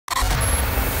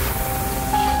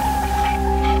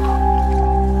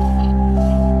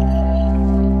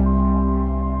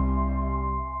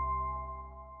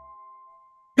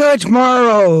Good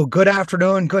morrow, good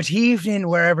afternoon, good evening,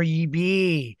 wherever ye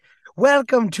be.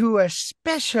 Welcome to a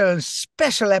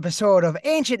special episode of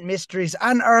Ancient Mysteries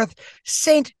Unearthed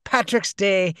St. Patrick's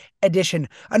Day edition.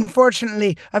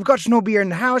 Unfortunately, I've got no beer in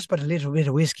the house, but a little bit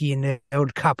of whiskey in the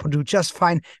old cup will do just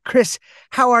fine. Chris,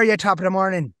 how are you top of the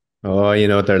morning? Oh, you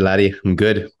know what there, laddie? I'm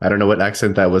good. I don't know what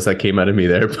accent that was that came out of me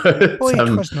there, but Boy,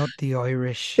 'twas not the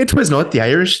Irish. it was not the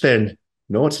Irish then.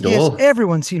 Not at Yes, all.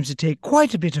 everyone seems to take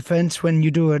quite a bit of offence when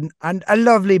you do a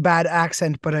lovely bad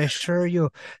accent, but I assure you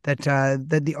that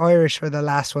the Irish are the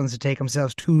last ones to take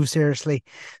themselves too seriously.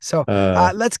 So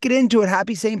Uh, let's get into it.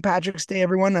 Happy St. Patrick's Day,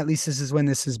 everyone. At least this is when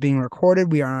this is being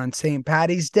recorded. We are on St.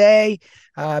 Patty's Day.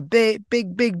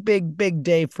 Big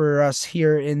day for us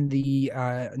here in the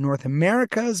North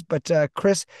Americas. But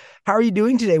Chris, how are you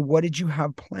doing today? What did you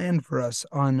have planned for us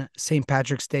on St.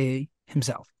 Patrick's Day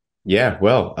himself? yeah,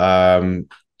 well,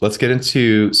 let's get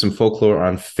into some folklore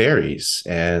on fairies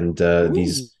and Ooh.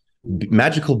 these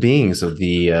magical beings of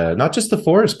the not just the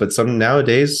forest, but some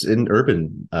nowadays in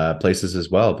urban places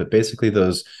as well. But basically,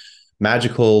 those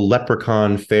magical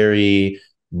leprechaun fairy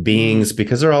beings, Mm.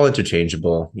 because they're all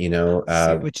interchangeable. See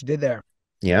what you did there.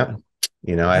 Yeah,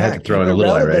 I had Yeah, to throw keep in it a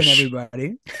little relevant, Irish.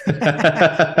 everybody.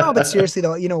 No, but seriously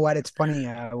though, you know what? It's funny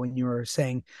when you were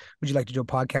saying, "Would you like to do a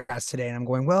podcast today?" And I'm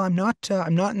going, "Well, I'm not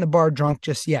in the bar drunk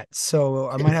just yet, so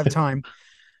I might have time."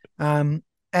 Um,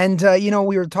 and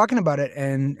we were talking about it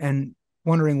and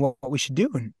wondering what we should do.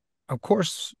 And of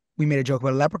course, we made a joke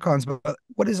about leprechauns, but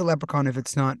what is a leprechaun if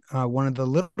it's not one of the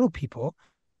little people,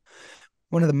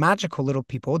 one of the magical little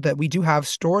people that we do have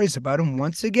stories about? And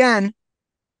once again,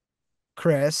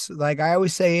 Chris, like I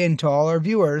always say into all our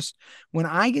viewers, when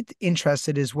I get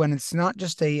interested is when it's not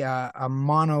just a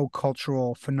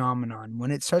monocultural phenomenon. When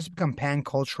it starts to become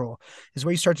pan-cultural is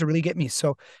where you start to really get me.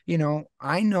 So,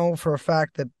 I know for a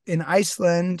fact that in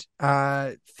Iceland,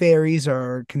 fairies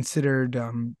are considered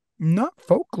not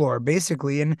folklore,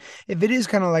 basically. And if it is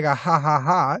kind of like a ha ha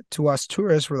ha to us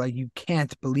tourists, we're like, you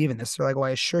can't believe in this. They're like, well,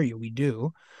 I assure you, we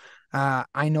do.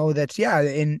 I know that yeah,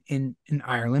 in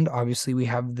Ireland, obviously we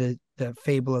have the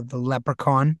fable of the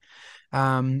leprechaun.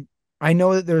 Um, I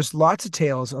know that there's lots of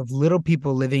tales of little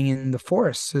people living in the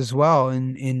forests as well,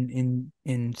 in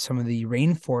some of the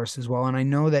rainforests as well. And I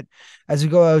know that as we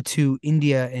go out to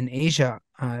India and Asia,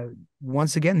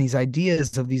 once again, these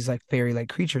ideas of these like fairy-like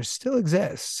creatures still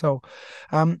exist. So,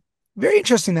 very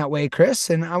interesting that way,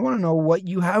 Chris. And I want to know what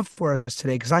you have for us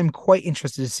today because I'm quite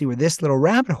interested to see where this little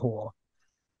rabbit hole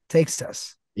takes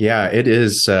us. Yeah, it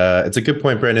is. It's a good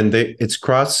point, Brandon. It's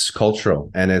cross cultural,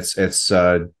 and it's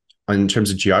in terms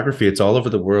of geography, it's all over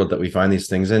the world that we find these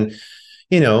things, and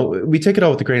we take it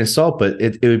all with a grain of salt. But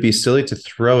it would be silly to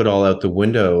throw it all out the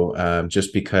window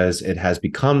just because it has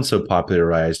become so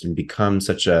popularized and become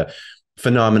such a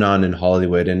phenomenon in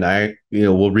Hollywood. And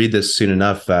we'll read this soon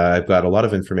enough. I've got a lot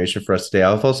of information for us today.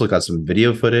 I've also got some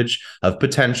video footage of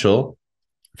potential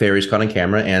fairies caught on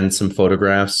camera and some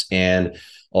photographs and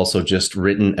also just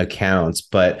written accounts.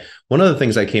 But one of the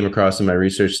things I came across in my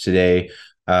research today,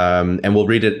 and we'll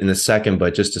read it in a second,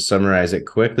 but just to summarize it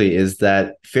quickly, is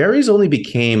that fairies only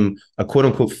became a quote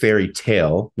unquote fairy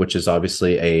tale, which is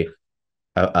obviously a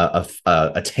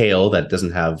tale that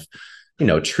doesn't have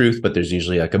truth, but there's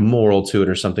usually like a moral to it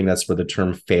or something. That's where the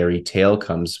term fairy tale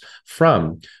comes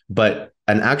from. But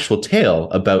an actual tale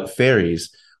about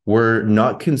fairies were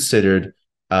not considered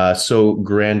so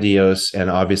grandiose and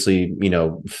obviously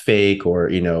fake or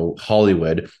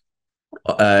Hollywood.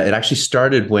 It actually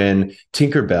started when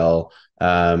Tinkerbell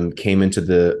came onto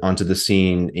the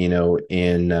scene, in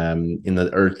the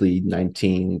early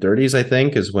 1930s, I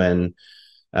think, is when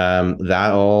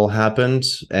that all happened.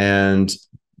 And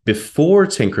before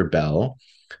Tinkerbell,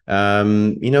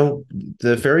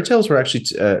 the fairy tales were actually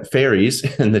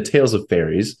fairies, and the tales of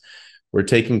fairies were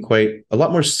taken quite a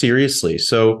lot more seriously.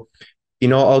 So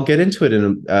I'll get into it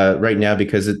in right now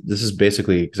because this is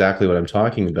basically exactly what I'm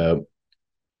talking about.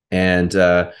 And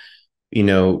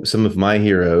some of my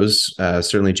heroes,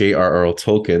 certainly J.R.R.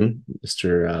 Tolkien,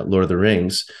 Mr. Lord of the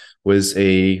Rings, was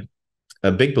a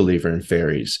big believer in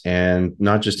fairies, and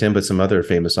not just him, but some other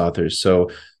famous authors. So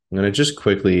I'm going to just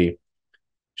quickly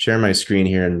share my screen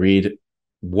here and read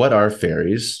what are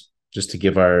fairies, just to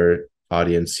give our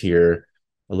audience here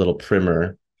a little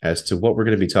primer as to what we're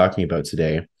going to be talking about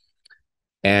today.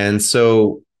 And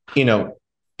so,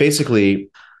 basically,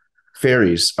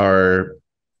 fairies are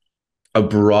a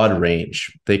broad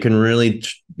range. They can really,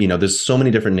 there's so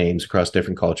many different names across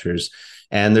different cultures.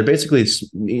 And they're basically,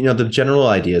 the general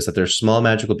idea is that they're small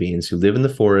magical beings who live in the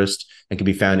forest and can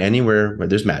be found anywhere where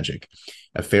there's magic.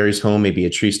 A fairy's home may be a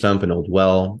tree stump, an old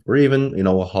well, or even,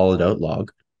 a hollowed out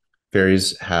log.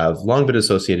 Fairies have long been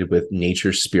associated with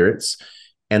nature spirits,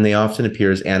 and they often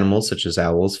appear as animals such as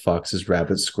owls, foxes,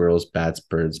 rabbits, squirrels, bats,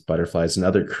 birds, butterflies, and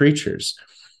other creatures.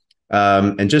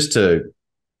 And just to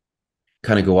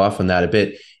kind of go off on that a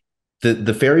bit,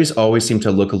 the fairies always seem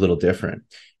to look a little different.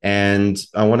 And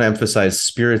I want to emphasize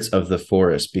spirits of the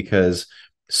forest because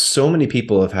so many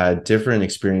people have had different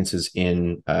experiences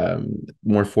in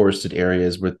more forested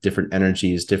areas with different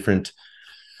energies, different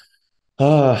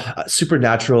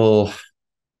supernatural,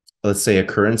 let's say,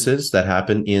 occurrences that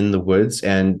happen in the woods.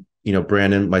 And,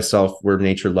 Brandon, myself, we're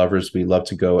nature lovers. We love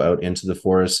to go out into the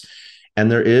forest.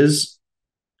 And there is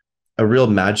a real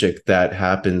magic that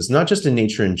happens not just in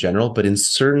nature in general but in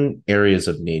certain areas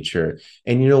of nature.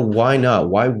 And why not?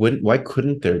 Why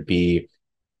couldn't there be,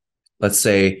 let's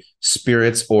say,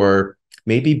 spirits or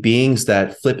maybe beings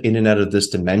that flip in and out of this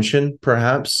dimension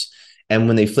perhaps? And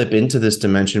when they flip into this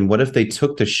dimension, what if they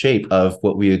took the shape of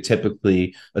what we would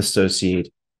typically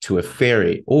associate to a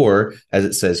fairy, or as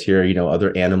it says here,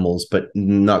 other animals, but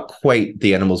not quite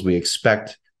the animals we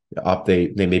expect?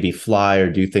 They maybe fly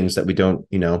or do things that we don't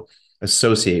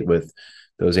associate with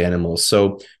those animals.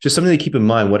 So just something to keep in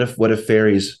mind. What if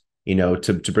fairies,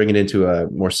 to bring it into a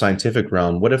more scientific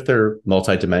realm, what if they're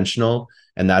multidimensional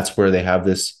and that's where they have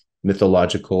this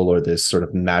mythological or this sort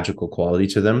of magical quality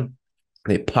to them?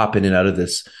 They pop in and out of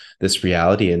this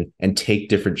reality and take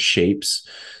different shapes.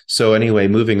 So anyway,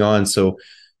 moving on. So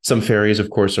some fairies,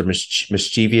 of course, are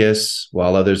mischievous,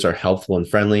 while others are helpful and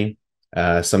friendly.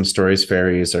 Some stories,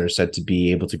 fairies are said to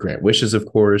be able to grant wishes, of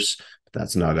course, but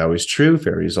that's not always true.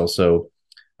 Fairies also,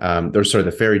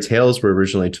 the fairy tales were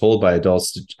originally told by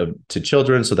adults to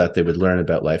children so that they would learn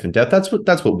about life and death.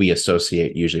 That's what we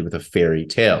associate usually with a fairy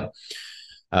tale.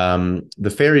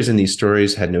 The fairies in these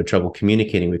stories had no trouble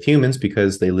communicating with humans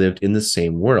because they lived in the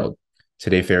same world.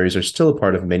 Today, fairies are still a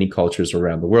part of many cultures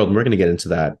around the world, and we're going to get into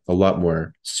that a lot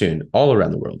more soon. All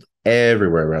around the world,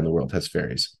 everywhere around the world has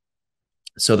fairies.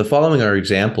 So the following are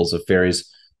examples of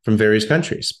fairies from various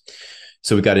countries.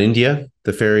 So we got India.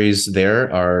 The fairies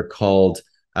there are called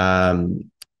Pisashis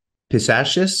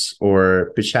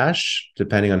or Pishash,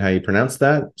 depending on how you pronounce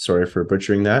that. Sorry for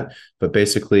butchering that. But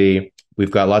basically,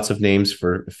 we've got lots of names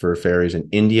for fairies in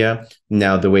India.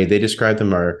 Now, the way they describe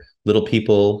them are little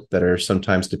people that are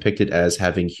sometimes depicted as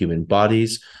having human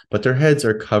bodies, but their heads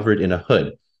are covered in a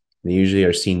hood. They usually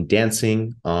are seen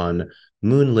dancing on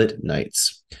moonlit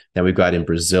nights. Now we've got in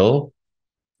Brazil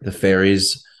the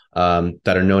fairies that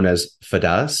are known as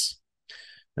fadas,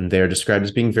 and they are described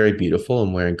as being very beautiful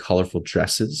and wearing colorful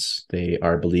dresses. They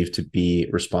are believed to be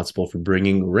responsible for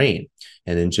bringing rain.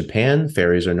 And in Japan,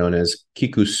 fairies are known as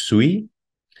kikusui,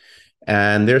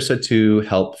 and they're said to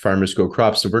help farmers grow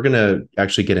crops. So we're going to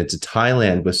actually get into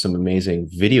Thailand with some amazing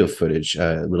video footage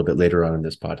a little bit later on in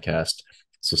this podcast.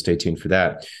 So stay tuned for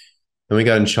that. Then we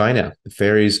got in China, the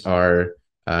fairies are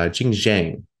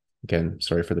Jingzhang. Again,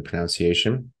 sorry for the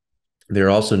pronunciation.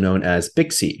 They're also known as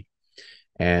Bixi,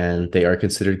 and they are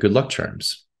considered good luck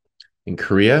charms. In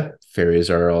Korea, fairies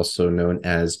are also known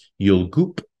as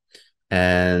Yulgup,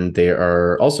 and they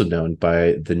are also known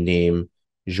by the name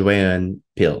Joan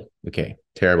Pil. Okay,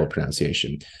 terrible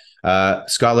pronunciation.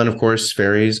 Scotland, of course,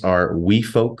 fairies are wee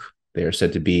folk. They are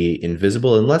said to be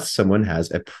invisible unless someone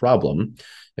has a problem.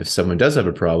 If someone does have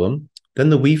a problem, then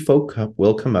the wee folk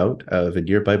will come out of a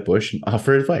nearby bush and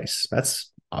offer advice. That's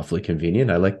awfully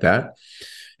convenient. I like that.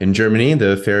 In Germany,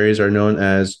 the fairies are known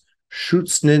as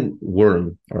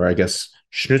Schutznitwurm, or I guess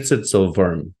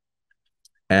Schnitzelwurm,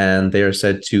 and they are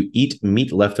said to eat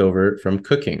meat left over from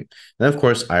cooking. And of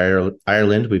course,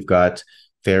 Ireland, we've got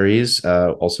fairies,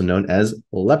 also known as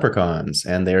leprechauns,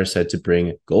 and they are said to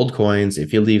bring gold coins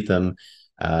if you leave them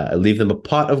a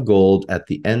pot of gold at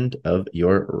the end of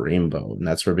your rainbow. And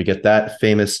that's where we get that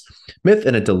famous myth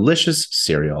and a delicious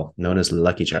cereal known as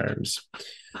Lucky Charms.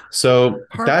 So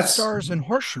Hearts, stars, and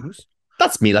horseshoes.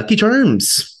 That's me Lucky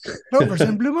Charms. Clovers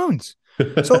and blue moons.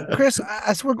 So, Chris,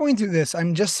 as we're going through this,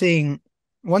 I'm just seeing,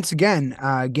 once again,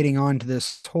 getting on to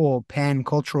this whole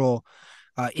pan-cultural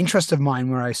interest of mine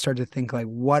where I start to think, like,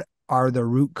 what are the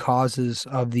root causes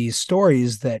of these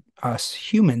stories that us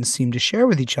humans seem to share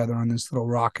with each other on this little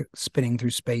rocket spinning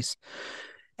through space?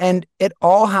 And it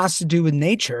all has to do with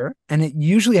nature, and it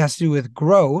usually has to do with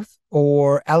growth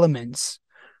or elements.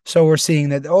 So we're seeing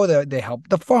that, they help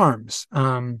the farms.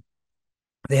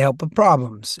 They help with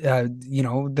problems.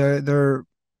 They're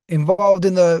involved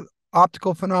in the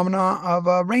optical phenomena of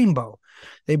a rainbow.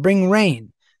 They bring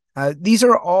rain. These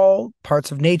are all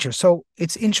parts of nature. So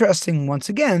it's interesting, once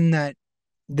again, that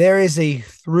there is a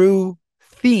through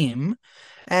theme.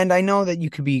 And I know that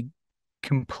you could be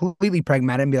completely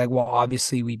pragmatic and be like, well,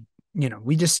 obviously we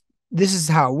just this is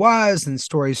how it was, and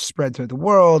stories spread through the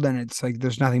world, and it's like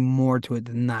there's nothing more to it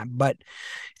than that. But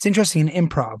it's interesting in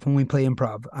improv, when we play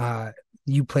improv,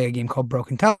 you play a game called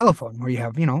Broken Telephone, where you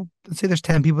have, let's say there's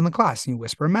 10 people in the class and you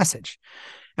whisper a message.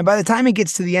 And by the time it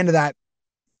gets to the end of that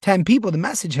 10 people, the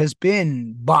message has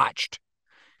been botched.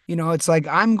 It's like,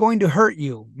 I'm going to hurt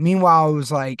you. Meanwhile, it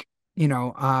was like,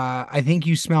 I think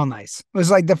you smell nice. It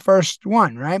was like the first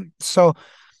one, right? So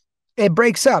it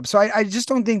breaks up. So I just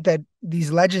don't think that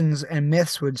these legends and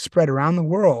myths would spread around the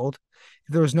world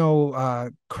if there was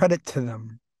no credit to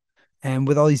them. And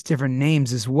with all these different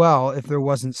names as well, if there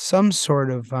wasn't some sort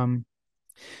of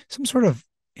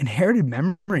inherited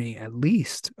memory, at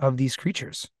least, of these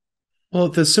creatures. Well,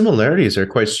 the similarities are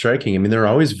quite striking. I mean, they're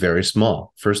always very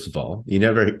small, first of all. You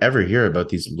never ever hear about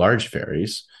these large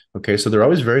fairies. Okay, so they're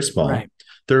always very small. Right.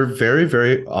 They're very,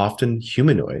 very often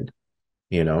humanoid,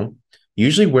 you know,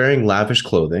 usually wearing lavish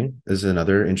clothing is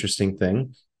another interesting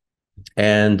thing.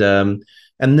 And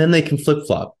and then they can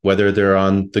flip-flop, whether they're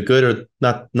on the good or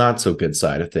not so good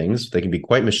side of things. They can be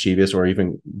quite mischievous or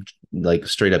even like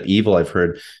straight up evil. I've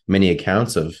heard many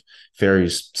accounts of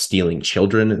fairies stealing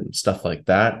children and stuff like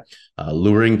that,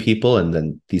 luring people, and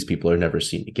then these people are never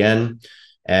seen again.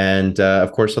 And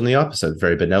of course, on the opposite,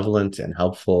 very benevolent and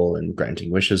helpful and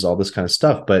granting wishes, all this kind of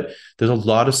stuff. But there's a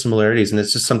lot of similarities, and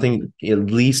it's just something at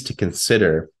least to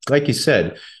consider. Like you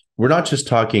said, we're not just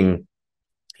talking,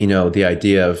 the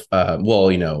idea of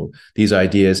these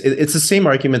ideas. It's the same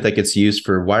argument that gets used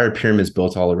for why are pyramids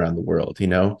built all around the world.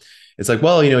 It's like,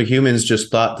 well, humans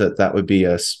just thought that would be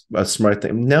a smart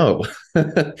thing. No.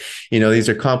 These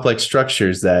are complex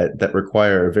structures that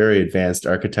require a very advanced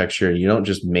architecture. You don't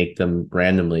just make them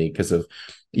randomly because of,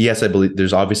 yes, I believe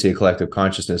there's obviously a collective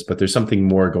consciousness, but there's something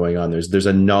more going on. There's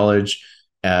a knowledge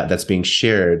that's being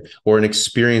shared, or an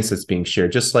experience that's being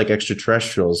shared, just like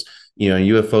extraterrestrials,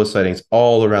 UFO sightings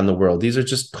all around the world. These are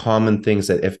just common things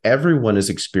that if everyone is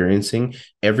experiencing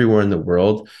everywhere in the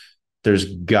world,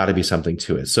 there's got to be something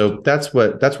to it. So that's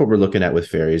what we're looking at with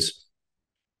fairies.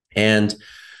 And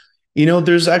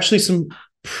there's actually some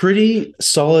pretty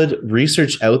solid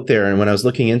research out there. And when I was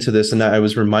looking into this, and I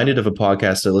was reminded of a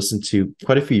podcast I listened to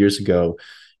quite a few years ago.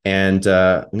 And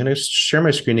I'm going to share my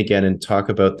screen again and talk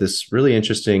about this really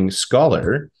interesting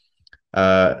scholar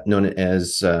known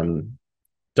as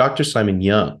Dr. Simon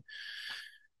Young.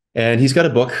 And he's got a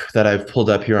book that I've pulled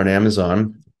up here on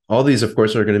Amazon. All these, of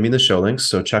course, are going to be in the show links,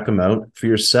 so check them out for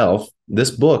yourself.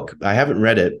 This book, I haven't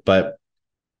read it, but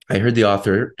I heard the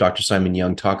author, Dr. Simon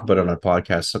Young, talk about it on a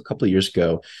podcast a couple of years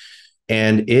ago.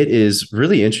 And it is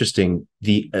really interesting,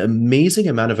 the amazing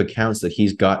amount of accounts that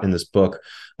he's got in this book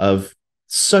of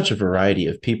such a variety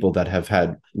of people that have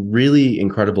had really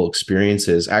incredible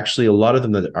experiences. Actually, a lot of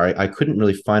them that I couldn't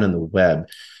really find on the web.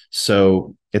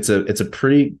 So it's a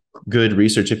pretty good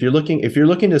research. If you're looking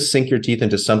to sink your teeth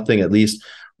into something at least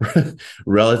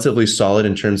relatively solid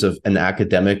in terms of an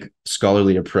academic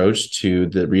scholarly approach to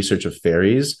the research of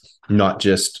fairies, not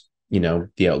just, the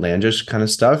outlandish kind of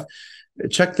stuff,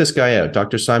 check this guy out,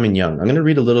 Dr. Simon Young. I'm going to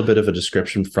read a little bit of a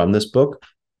description from this book.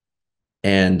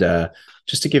 And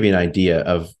just to give you an idea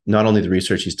of not only the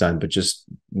research he's done, but just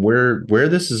where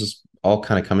this is all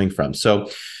kind of coming from. So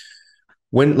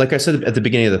when, like I said at the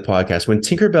beginning of the podcast, when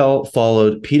Tinkerbell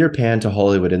followed Peter Pan to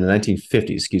Hollywood in the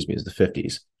 1950s, is the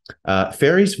 50s,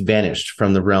 fairies vanished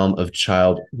from the realm of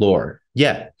child lore.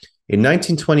 Yet, in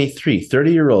 1923,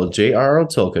 30-year-old J.R.R.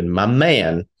 Tolkien, my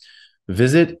man,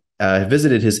 visited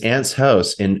his aunt's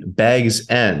house in Bag's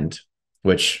End,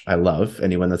 which I love.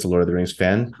 Anyone that's a Lord of the Rings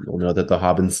fan will know that the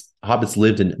hobbits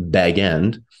lived in Bag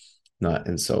End,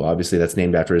 and so obviously that's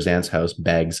named after his aunt's house,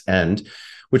 Bag's End,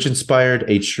 which inspired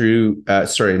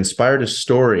a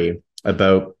story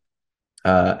about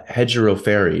hedgerow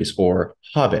fairies or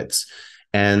hobbits.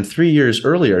 And 3 years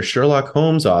earlier, Sherlock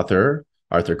Holmes author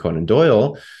Arthur Conan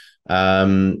Doyle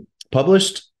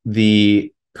published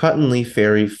the Cottonley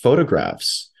Fairy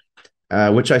photographs,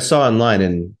 which I saw online,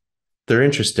 and they're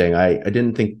interesting. I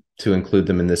didn't think to include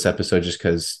them in this episode just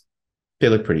because they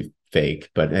look pretty fake,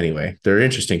 but anyway, they're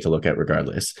interesting to look at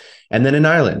regardless. And then in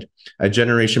Ireland, a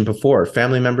generation before,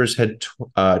 family members had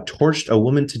torched a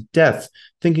woman to death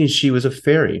thinking she was a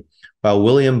fairy, while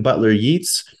William Butler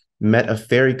Yeats met a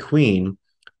fairy queen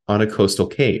on a coastal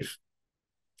cave.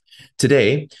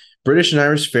 Today, British and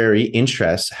Irish fairy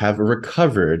interests have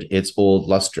recovered its old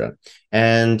lustre,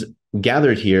 and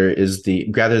gathered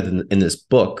in this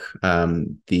book,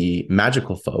 the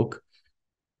magical folk,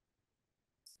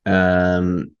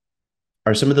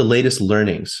 are some of the latest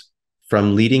learnings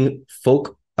from leading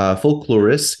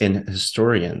folklorists and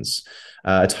historians.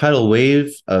 A tidal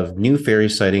wave of new fairy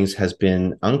sightings has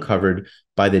been uncovered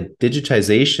by the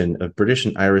digitization of British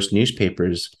and Irish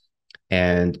newspapers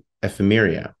and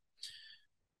ephemera.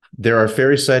 There are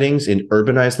fairy sightings in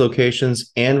urbanized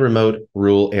locations and remote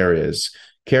rural areas.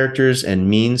 Characters and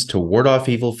means to ward off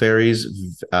evil fairies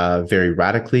vary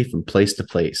radically from place to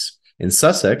place. In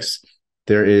Sussex,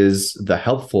 there is the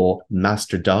helpful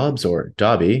Master Dobbs or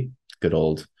Dobby, good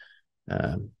old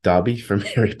Dobby from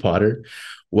Harry Potter.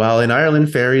 While in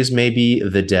Ireland, fairies may be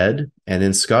the dead, and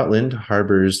in Scotland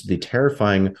harbors the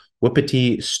terrifying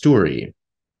Whippety Stoorie.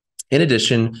 In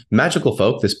addition, Magical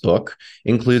Folk, this book,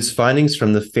 includes findings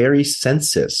from the fairy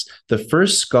census, the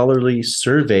first scholarly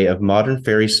survey of modern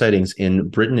fairy sightings in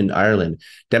Britain and Ireland,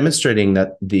 demonstrating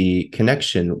that the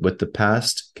connection with the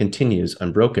past continues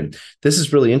unbroken. This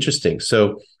is really interesting.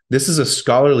 So, this is a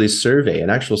scholarly survey, an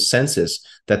actual census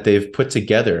that they've put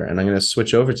together. And I'm going to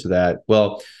switch over to that.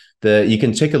 Well, you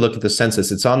can take a look at the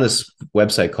census. It's on this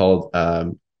website called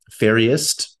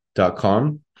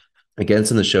fairyist.com. Again, it's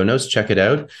in the show notes. Check it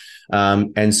out.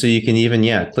 And so you can even,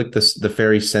 click the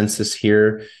fairy census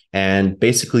here and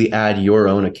basically add your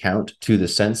own account to the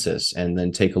census and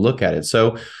then take a look at it.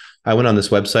 So I went on this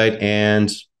website and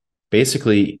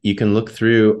basically you can look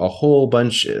through a whole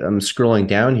bunch. I'm scrolling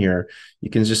down here.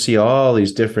 You can just see all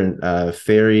these different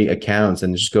fairy accounts,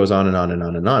 and it just goes on and on and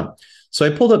on and on. So I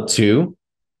pulled up two.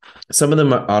 Some of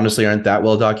them honestly aren't that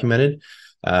well documented.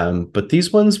 But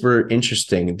these ones were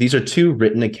interesting. These are two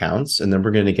written accounts, and then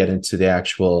we're going to get into the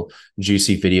actual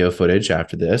juicy video footage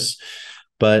after this.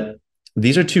 But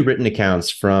these are two written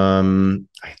accounts from,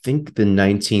 I think, the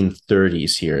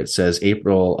 1930s here. It says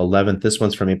April 11th. This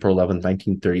one's from April 11th,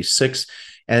 1936.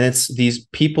 And it's these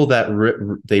people that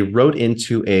they wrote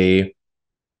into a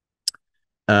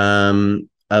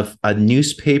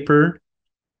newspaper.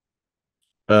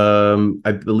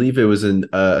 I believe it was in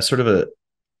sort of a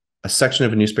section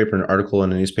of a newspaper, an article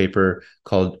in a newspaper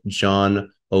called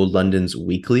John O. London's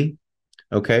Weekly.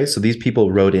 Okay, so these people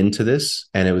wrote into this,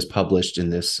 and it was published in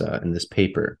this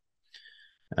paper.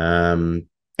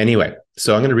 Anyway,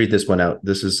 so I'm going to read this one out.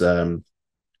 This is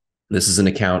an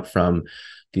account from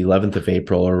the 11th of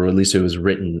April, or at least it was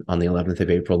written on the 11th of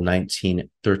April,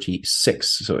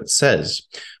 1936. So it says,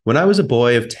 when I was a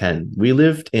boy of 10, we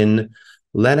lived in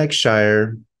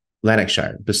Lanarkshire,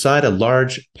 beside a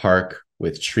large park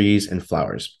with trees and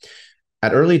flowers.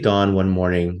 At early dawn one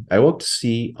morning, I woke to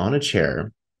see on a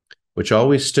chair, which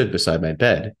always stood beside my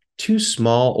bed, two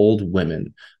small old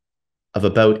women of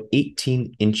about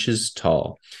 18 inches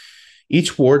tall.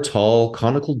 Each wore tall,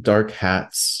 conical dark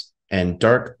hats and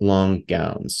dark, long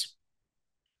gowns.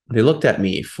 They looked at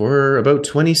me for about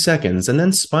 20 seconds and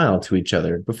then smiled to each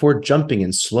other before jumping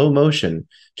in slow motion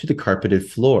to the carpeted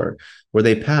floor, where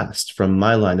they passed from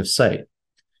my line of sight.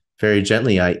 Very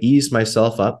gently, I eased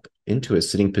myself up into a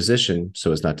sitting position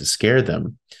so as not to scare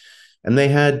them, and they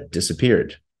had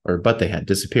disappeared. I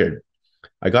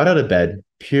got out of bed,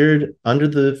 peered under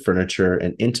the furniture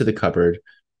and into the cupboard,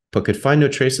 but could find no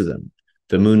trace of them.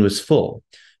 The moon was full,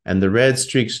 and the red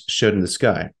streaks showed in the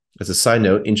sky. As a side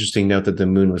note, interesting note that the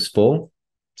moon was full.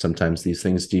 Sometimes these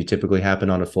things do typically happen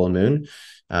on a full moon.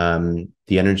 The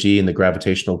energy and the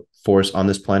gravitational force on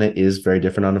this planet is very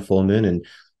different on a full moon, and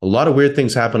a lot of weird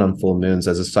things happen on full moons.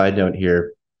 As a side note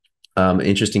here,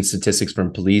 interesting statistics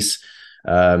from police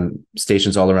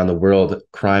stations all around the world.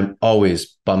 Crime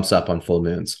always bumps up on full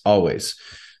moons, always.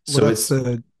 Well, so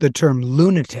that's the term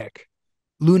lunatic.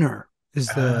 Lunar is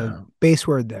the base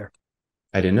word there.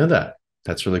 I didn't know that.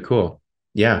 That's really cool.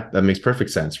 Yeah, that makes perfect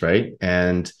sense, right?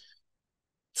 And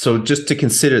so just to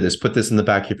consider this, put this in the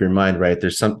back of your mind, right?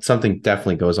 There's something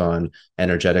definitely goes on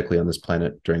energetically on this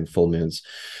planet during full moons.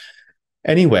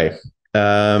 Anyway,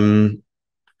 so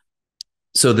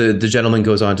the gentleman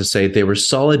goes on to say they were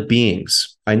solid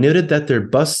beings. I noted that their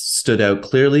busts stood out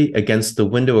clearly against the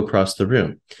window across the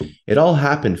room. It all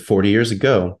happened 40 years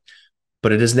ago,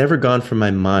 but it has never gone from my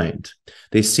mind.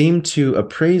 They seemed to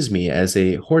appraise me as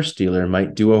a horse dealer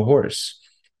might do a horse.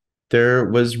 There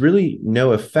was really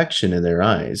no affection in their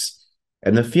eyes,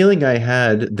 and the feeling I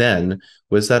had then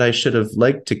was that I should have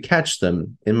liked to catch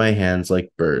them in my hands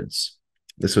like birds.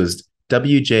 This was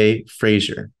W.J.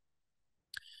 Fraser.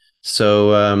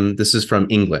 So this is from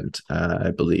England,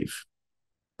 I believe.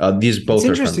 These both it's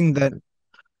are interesting that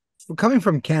coming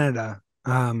from Canada.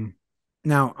 Now,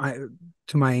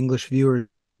 to my English viewers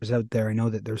out there, I know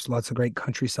that there's lots of great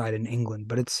countryside in England,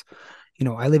 but it's,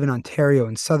 I live in Ontario,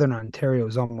 and southern Ontario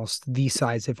is almost the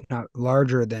size, if not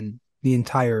larger than the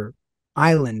entire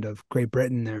island of Great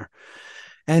Britain there.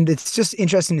 And it's just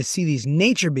interesting to see these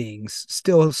nature beings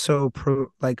still so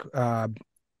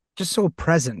just so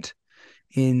present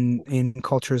in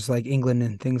cultures like England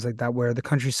and things like that, where the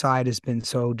countryside has been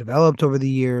so developed over the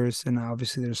years, and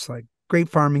obviously there's like great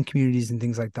farming communities and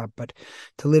things like that. But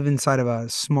to live inside of a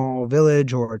small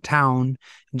village or a town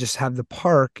and just have the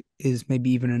park is maybe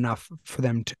even enough for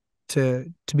them to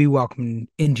be welcomed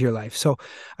into your life. So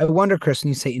I wonder, Chris, when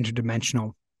you say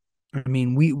interdimensional, I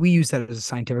mean we use that as a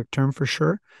scientific term for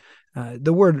sure.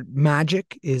 The word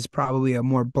magic is probably a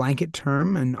more blanket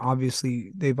term, and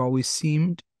obviously they've always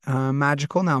seemed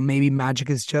magical. Now, maybe magic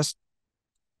is just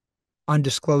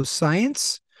undisclosed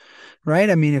science, right?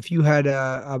 I mean, if you had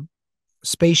a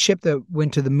spaceship that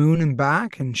went to the moon and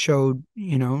back and showed,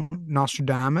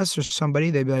 Nostradamus or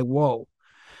somebody, they'd be like, "Whoa!"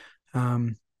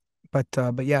 Um, but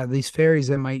yeah, these fairies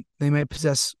they might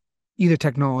possess either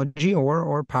technology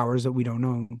or powers that we don't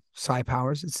know, psi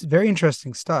powers. It's very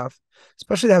interesting stuff,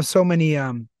 especially to have so many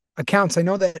accounts. I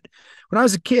know that when I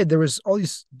was a kid, there was all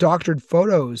these doctored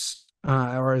photos,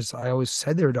 or as I always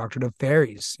said, they were doctored of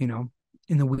fairies,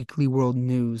 in the Weekly World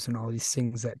News and all these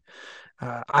things that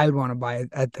I would want to buy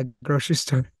at the grocery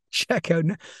store. Check out.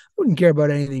 I wouldn't care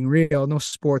about anything real, no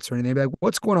sports or anything. They'd be like,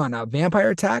 "What's going on now?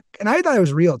 Vampire attack?" And I thought it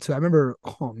was real too. I remember,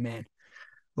 oh man,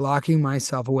 locking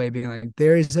myself away, being like,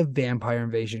 "There is a vampire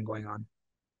invasion going on."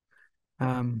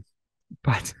 Um,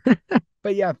 but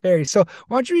but yeah, fairy. So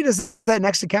why don't you read us that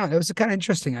next account? It was kind of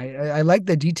interesting. I like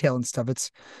the detail and stuff.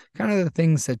 It's kind of the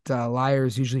things that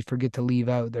liars usually forget to leave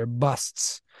out. Their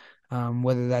busts,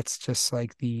 whether that's just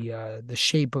like the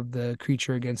shape of the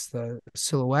creature against the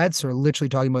silhouettes, or literally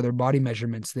talking about their body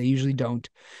measurements. They usually don't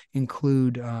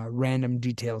include random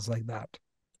details like that.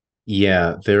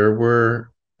 Yeah, there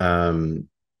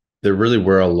really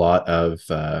were a lot of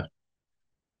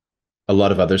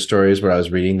other stories where I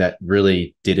was reading that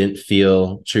really didn't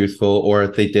feel truthful, or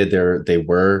if they did, they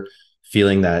were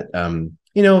feeling that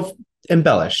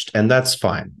embellished, and that's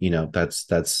fine.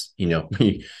 That's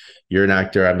you're an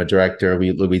actor, I'm a director.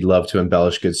 We love to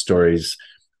embellish good stories,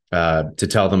 to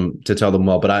tell them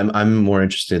well. But I'm more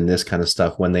interested in this kind of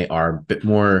stuff when they are a bit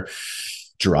more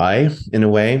dry in a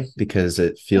way, because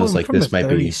it feels Well, like from the this might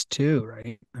be 30s too,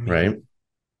 right? I mean, right.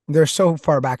 they're so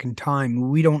far back in time.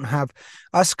 We don't have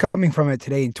us coming from it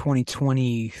today in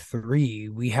 2023.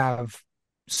 We have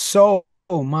so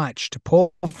much to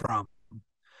pull from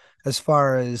as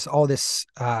far as all this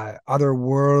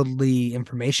otherworldly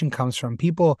information comes from.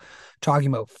 People talking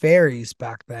about fairies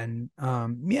back then.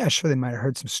 Yeah, sure, they might have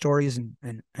heard some stories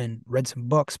and read some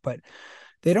books, but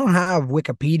they don't have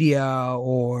Wikipedia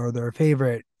or their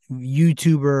favorite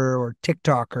YouTuber or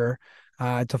TikToker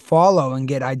to follow and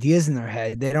get ideas in their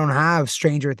head. They don't have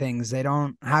Stranger Things. They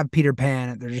don't have Peter Pan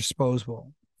at their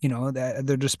disposal. At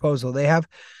their disposal. They have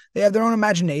their own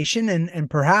imagination and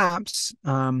perhaps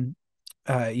a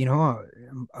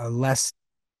less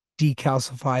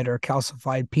decalcified or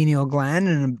calcified pineal gland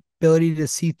and an ability to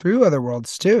see through other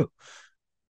worlds too.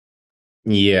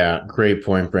 Yeah, great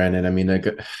point, Brandon. I mean, like,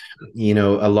 a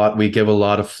lot, we give a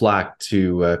lot of flack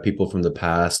to people from the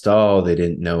past. Oh, they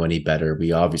didn't know any better.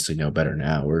 We obviously know better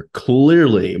now. We're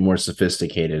clearly more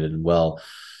sophisticated and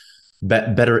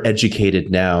better educated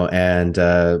now. And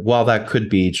while that could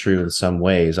be true in some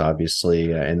ways,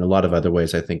 obviously, in a lot of other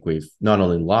ways, I think we've not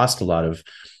only lost a lot of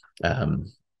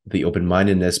the open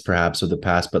mindedness, perhaps, of the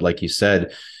past, but like you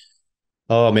said,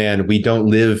 oh man, we don't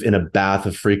live in a bath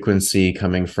of frequency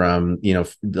coming from,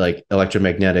 like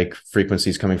electromagnetic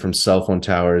frequencies coming from cell phone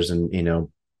towers, and,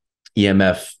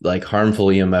 EMF, like harmful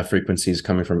EMF frequencies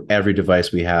coming from every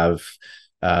device we have,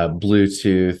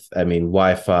 Bluetooth, I mean,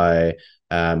 Wi Fi,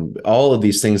 all of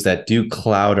these things that do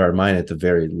cloud our mind at the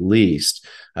very least.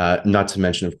 Not to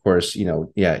mention, of course,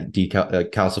 yeah,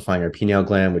 calcifying our pineal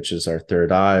gland, which is our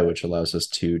third eye, which allows us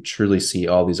to truly see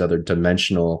all these other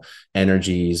dimensional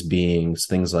energies, beings,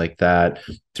 things like that,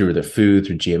 through the food,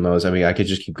 through GMOs. I mean, I could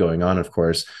just keep going on, of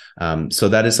course. So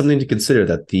that is something to consider,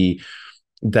 that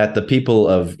the people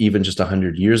of even just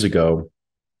 100 years ago,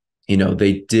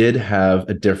 they did have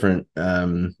a different,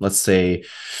 let's say,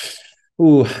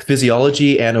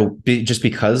 physiology, and just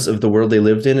because of the world they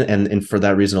lived in, and for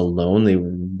that reason alone, they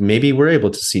maybe were able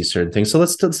to see certain things. So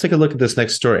let's take a look at this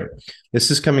next story.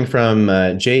 This is coming from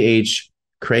J.H.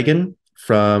 Cragen,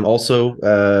 from also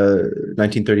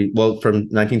 1930, well, from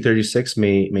 1936,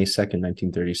 May 2nd,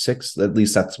 1936. At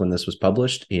least that's when this was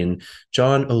published in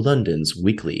John O'London's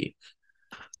Weekly.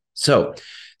 So,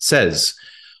 says,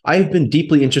 I have been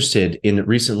deeply interested in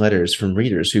recent letters from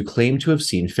readers who claim to have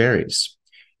seen fairies.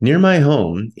 Near my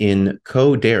home in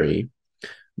Co-Derry,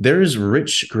 there is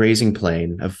rich grazing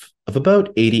plain of about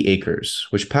 80 acres,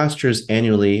 which pastures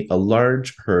annually a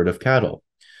large herd of cattle.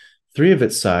 Three of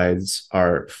its sides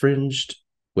are fringed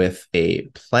with a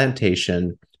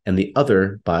plantation and the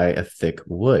other by a thick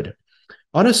wood.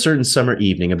 On a certain summer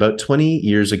evening, about 20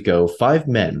 years ago, 5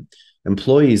 men,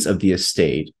 employees of the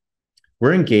estate,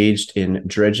 were engaged in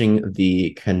dredging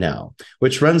the canal,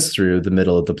 which runs through the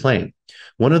middle of the plain.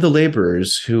 One of the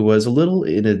laborers, who was a little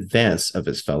in advance of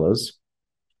his fellows,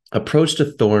 approached a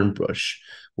thorn bush,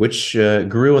 which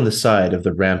grew on the side of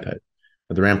the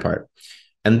rampart.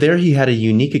 And there he had a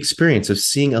unique experience of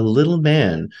seeing a little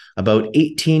man about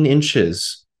 18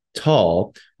 inches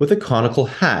tall with a conical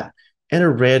hat and a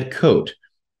red coat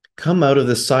come out of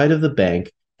the side of the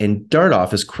bank and dart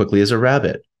off as quickly as a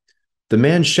rabbit. The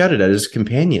man shouted at his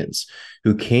companions,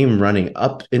 who came running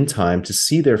up in time to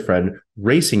see their friend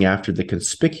racing after the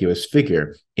conspicuous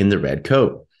figure in the red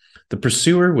coat. The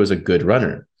pursuer was a good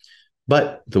runner,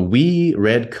 but the wee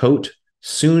red coat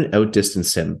soon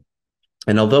outdistanced him.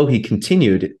 And although he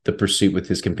continued the pursuit with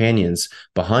his companions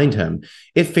behind him,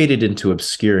 it faded into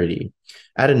obscurity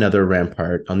at another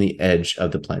rampart on the edge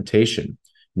of the plantation.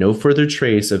 No further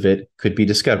trace of it could be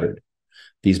discovered.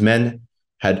 These men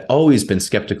had always been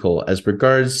skeptical as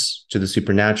regards to the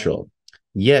supernatural,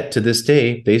 yet to this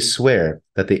day they swear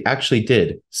that they actually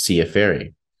did see a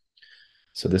fairy.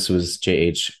 So this was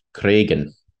J.H.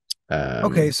 Cragen.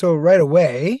 Okay, so right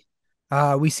away,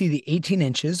 we see the 18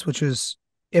 inches, which was,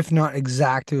 if not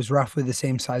exact, it was roughly the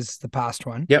same size as the past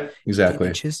one, Yep, 18 exactly.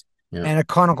 inches, Yeah. and a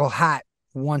conical hat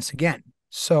once again.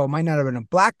 So it might not have been a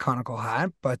black conical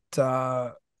hat, but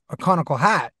a conical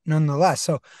hat nonetheless.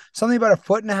 So something about a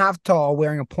foot and a half tall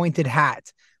wearing a pointed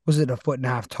hat. Was it a foot and a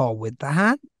half tall with the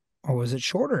hat, or was it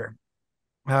shorter?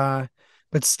 Uh,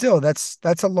 but still, that's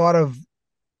a lot of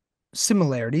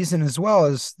similarities. And as well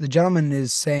as the gentleman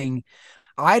is saying,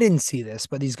 I didn't see this,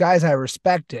 but these guys I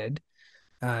respected,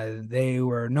 they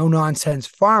were no nonsense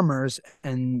farmers,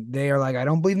 and they are like, I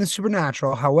don't believe in the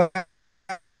supernatural. However,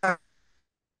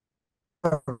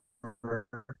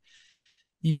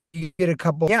 you get a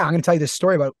couple. Yeah, I'm going to tell you this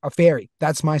story about a fairy.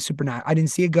 That's my supernatural. I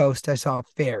didn't see a ghost. I saw a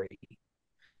fairy.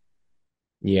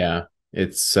 Yeah,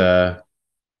 it's worth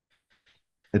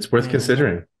And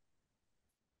considering.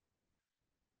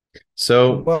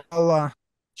 So, well,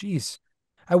 geez,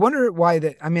 I wonder why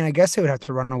that. I mean, I guess they would have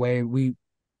to run away. We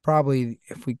probably,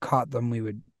 if we caught them, we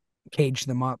would cage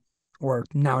them up, or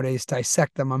nowadays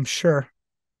dissect them. I'm sure.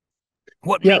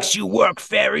 What yeah. makes you work,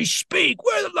 fairies? Speak.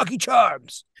 Where are the Lucky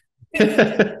Charms?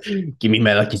 Give me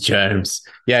my lucky charms.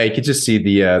 Yeah, you could just see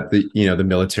the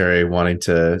military wanting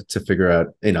to figure out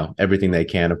everything they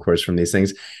can, of course, from these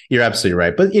things. You're absolutely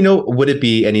right. But would it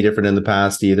be any different in the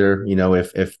past either?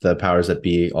 If the powers that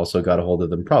be also got a hold of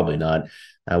them, probably not.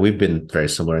 We've been very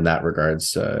similar in that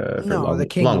regards for a No, the long,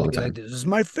 king long, would long be like, time. "This is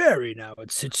my fairy now.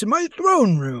 It sits in my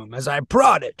throne room as I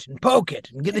prod it and poke it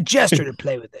and get the jester to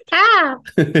play with it." Ah.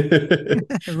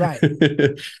 Right.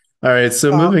 All right. So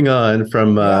Well, moving on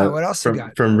from yeah. uh, What else you from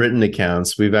got? from written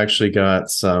accounts, we've actually got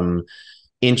some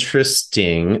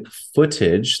interesting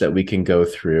footage that we can go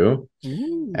through.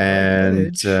 Ooh,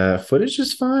 And footage. footage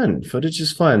is fun. Footage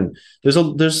is fun. There's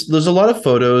a lot of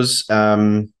photos.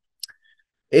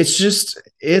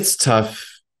 It's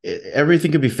tough.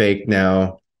 Everything could be fake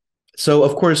now. So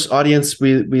of course, audience,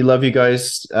 we love you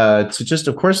guys. To just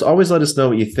of course always let us know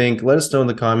what you think. Let us know in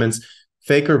the comments,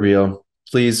 fake or real.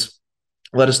 Please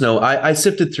let us know. I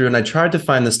sifted through and I tried to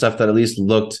find the stuff that at least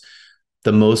looked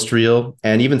the most real,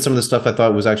 and even some of the stuff I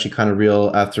thought was actually kind of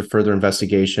real after further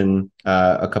investigation.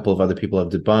 A couple of other people have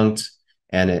debunked,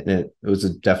 and it was a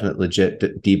definite legit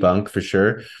debunk for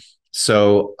sure.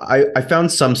 So I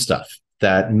found some stuff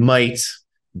that might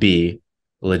be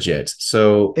legit.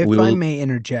 So we If I will. may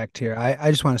interject here, I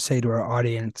just want to say to our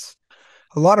audience,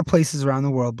 a lot of places around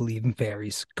the world believe in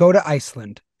fairies. Go to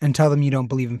Iceland and tell them you don't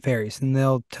believe in fairies, and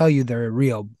they'll tell you they're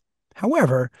real.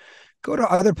 However, go to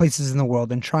other places in the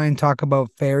world and try and talk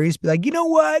about fairies. Be like, you know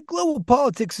what? Global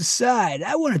politics aside,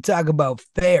 I want to talk about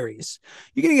fairies.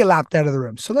 You're going to get laughed out of the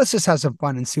room. So let's just have some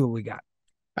fun and see what we got.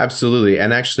 Absolutely.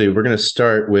 And actually, we're going to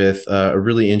start with a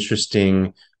really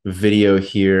interesting video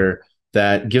here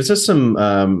that gives us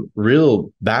some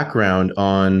real background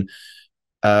on.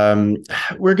 Um,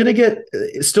 we're going to get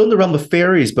still in the realm of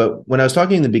fairies, but when I was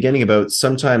talking in the beginning about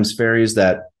sometimes fairies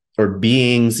that or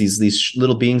beings, these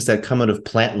little beings that come out of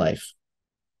plant life.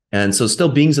 And so still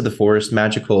beings of the forest,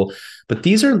 magical, but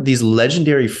these are these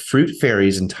legendary fruit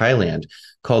fairies in Thailand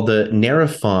called the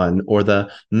Neraphon or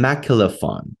the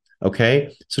Makilaphon.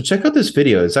 Okay, so check out this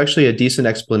video. It's actually a decent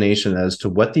explanation as to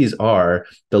what these are,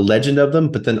 the legend of them,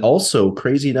 but then also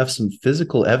crazy enough, some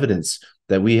physical evidence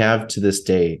that we have to this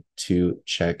day to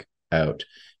check out.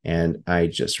 And I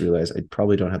just realized I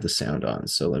probably don't have the sound on.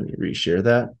 So let me reshare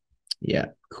that. Yeah,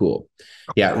 cool.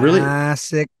 Yeah, really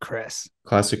Classic Chris.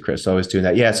 Classic Chris, always doing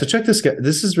that. Yeah. So check this guy.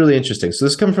 This is really interesting. So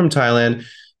this comes from Thailand,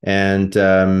 and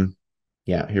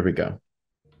yeah, here we go.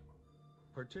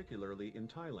 Particularly in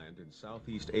Thailand and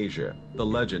Southeast Asia, the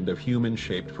legend of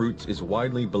human-shaped fruits is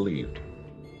widely believed.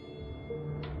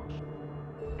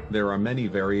 There are many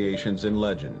variations in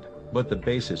legend, but the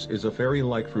basis is a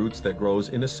fairy-like fruits that grows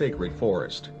in a sacred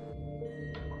forest.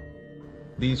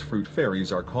 These fruit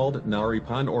fairies are called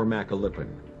Naripan or Makalipin.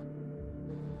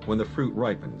 When the fruit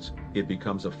ripens, it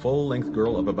becomes a full-length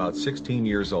girl of about 16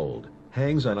 years old,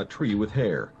 hangs on a tree with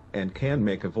hair, and can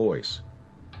make a voice.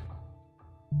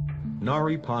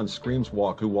 Naripan screams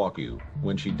waku waku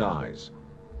when she dies.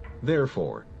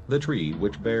 Therefore, the tree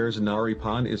which bears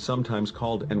Naripan is sometimes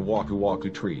called an waku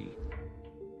waku tree.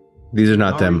 These are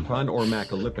not them. Naripan or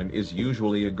Makalipin is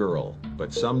usually a girl,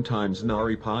 but sometimes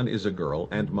Naripan is a girl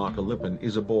and Makalipin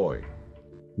is a boy.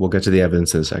 We'll get to the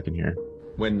evidence in a second here.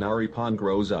 When Naripan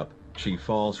grows up, she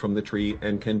falls from the tree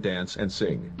and can dance and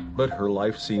sing, but her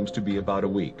life seems to be about a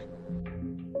week.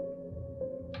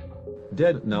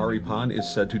 Dead Naripan is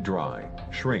said to dry,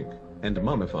 shrink, and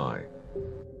mummify.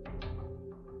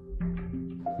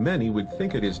 Many would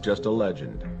think it is just a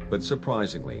legend, but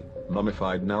surprisingly,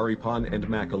 mummified Naripan and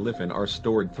Makalipin are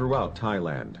stored throughout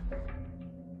Thailand.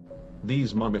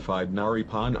 These mummified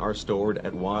Naripan are stored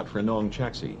at Wat Phra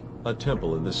Chaksi, a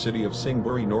temple in the city of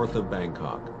Singburi north of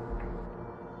Bangkok.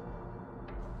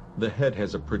 The head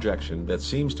has a projection that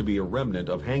seems to be a remnant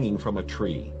of hanging from a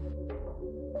tree.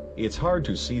 It's hard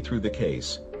to see through the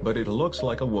case, but it looks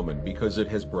like a woman because it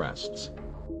has breasts.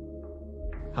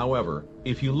 However,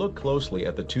 if you look closely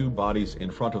at the two bodies in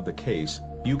front of the case,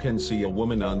 you can see a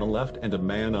woman on the left and a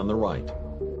man on the right.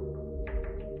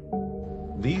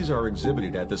 These are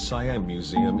exhibited at the Siam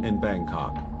Museum in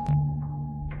Bangkok.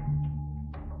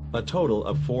 A total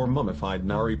of 4 mummified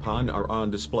Naripan are on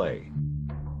display.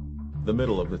 The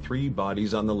middle of the 3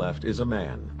 bodies on the left is a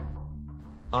man.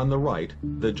 On the right,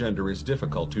 the gender is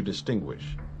difficult to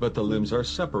distinguish, but the limbs are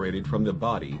separated from the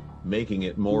body, making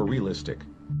it more realistic.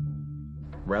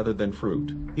 Rather than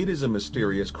fruit, it is a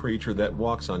mysterious creature that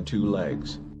walks on 2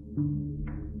 legs.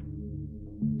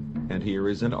 And here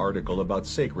is an article about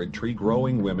sacred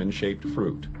tree-growing women-shaped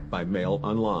fruit by Mail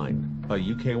Online, a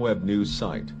UK web news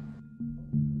site.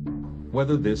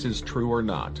 Whether this is true or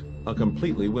not, a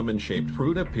completely women-shaped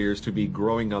fruit appears to be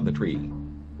growing on the tree.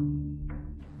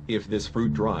 If this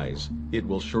fruit dries, it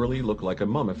will surely look like a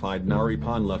mummified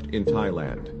Naripan left in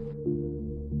Thailand.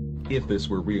 If this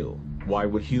were real, why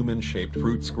would human-shaped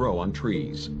fruits grow on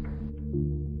trees?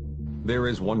 There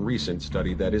is one recent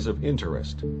study that is of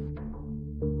interest.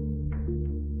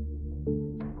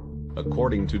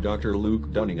 According to Dr.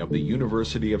 Luke Dunning of the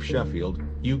University of Sheffield,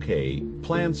 UK,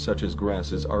 plants such as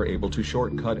grasses are able to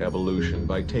shortcut evolution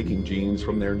by taking genes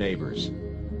from their neighbors.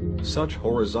 Such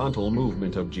horizontal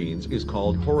movement of genes is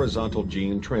called horizontal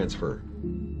gene transfer.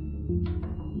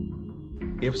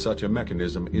 If such a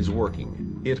mechanism is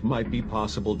working, it might be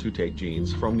possible to take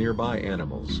genes from nearby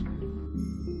animals.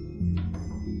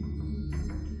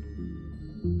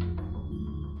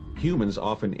 Humans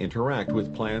often interact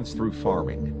with plants through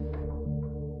farming.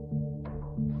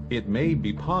 It may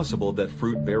be possible that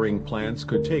fruit-bearing plants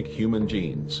could take human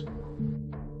genes.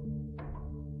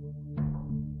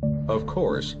 Of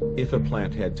course, if a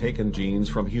plant had taken genes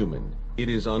from human, it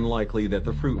is unlikely that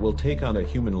the fruit will take on a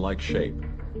human-like shape.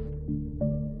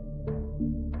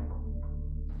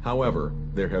 However,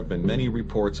 there have been many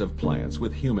reports of plants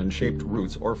with human-shaped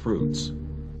roots or fruits.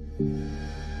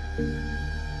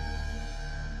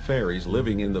 Fairies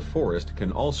living in the forest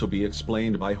can also be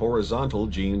explained by horizontal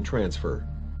gene transfer.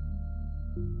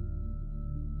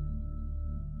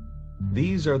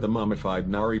 These are the mummified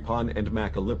Naripan and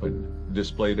Makalipin,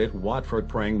 displayed at Wat Phra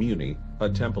Prang Muni, a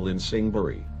temple in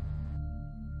Singburi.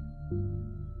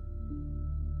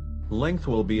 Length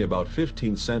will be about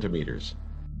 15 centimeters.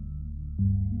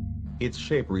 Its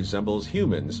shape resembles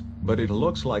humans, but it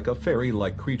looks like a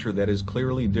fairy-like creature that is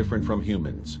clearly different from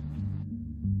humans.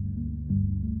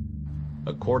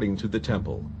 According to the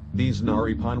temple, these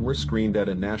Naripan were screened at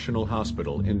a national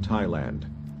hospital in Thailand.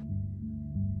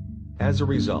 As a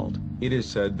result, it is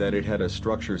said that it had a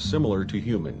structure similar to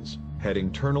humans, had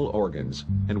internal organs,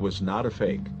 and was not a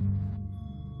fake.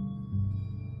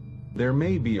 There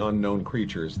may be unknown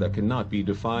creatures that cannot be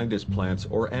defined as plants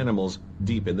or animals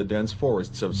deep in the dense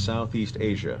forests of Southeast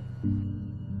Asia.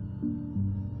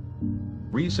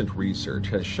 Recent research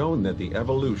has shown that the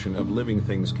evolution of living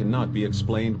things cannot be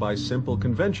explained by simple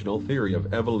conventional theory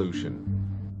of evolution.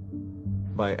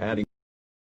 By adding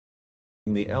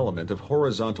the element of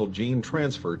horizontal gene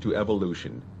transfer to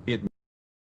evolution, it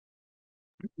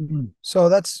So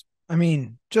that's, I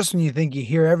mean, just when you think you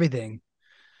hear everything,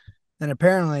 then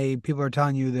apparently people are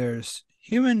telling you there's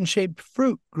human-shaped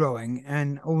fruit growing,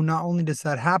 and not only does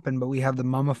that happen, but we have the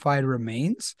mummified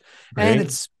remains, and right?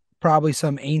 it's probably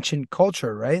some ancient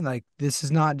culture, right? Like this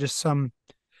is not just some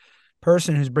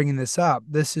person who's bringing this up.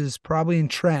 This is probably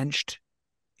entrenched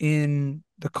in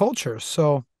the culture.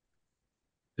 So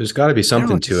There's got to be I don't know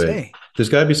something what to to it. say. There's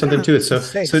got to be I don't something know to it. what So to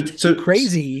say. It's so too so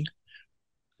crazy.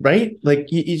 right?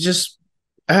 Like you just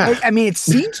I mean, it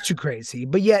seems too crazy,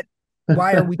 but yet,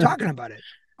 why are we talking about it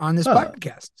on this oh,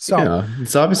 podcast? So, yeah,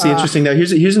 it's obviously uh, interesting. Now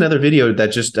here's another video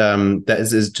that just that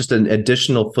is just an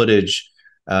additional footage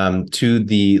to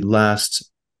the last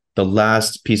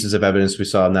pieces of evidence we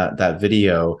saw in that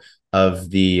video of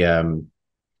the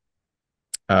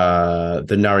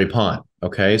Nari Pond.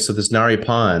 Okay, so this Nari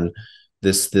Pond,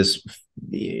 this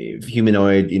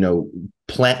humanoid,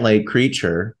 plant-like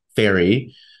creature,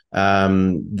 fairy.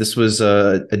 This was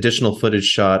additional footage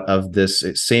shot of this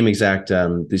same exact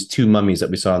these two mummies that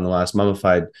we saw in the last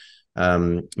mummified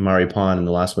Mari Pond in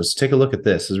the last one. So take a look at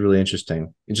this. It's really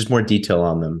interesting. It's just more detail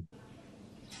on them.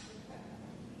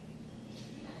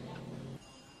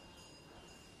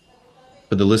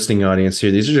 For the listening audience here,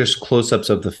 these are just close-ups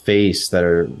of the face that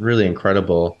are really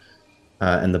incredible,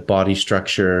 and the body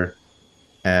structure,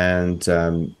 and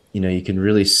you can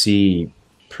really see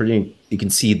you can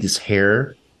see this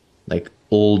hair, like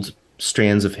old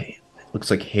strands of looks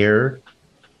like hair,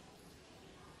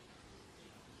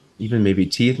 even maybe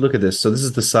teeth. Look at this. So this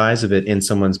is the size of it in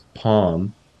someone's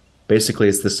palm. Basically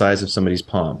it's the size of somebody's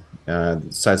palm, the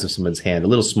size of someone's hand, a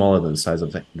little smaller than the size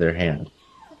of their hand.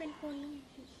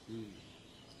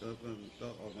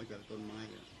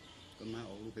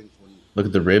 Look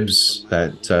at the ribs,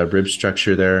 that rib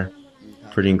structure there,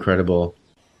 pretty incredible.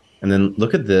 And then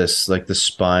look at this, like the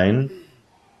spine,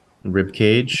 rib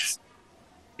cage.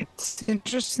 it's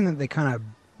interesting that they kind of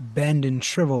bend and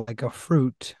shrivel like a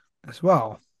fruit as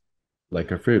well.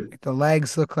 Like a fruit. Like the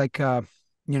legs look like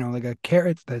like a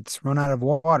carrot that's run out of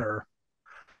water.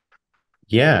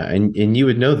 Yeah, and you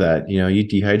would know that, you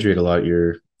dehydrate a lot of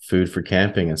your food for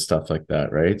camping and stuff like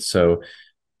that, right? So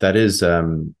that is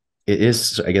it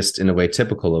is, I guess, in a way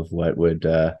typical of what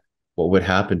would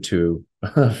happen to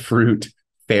a fruit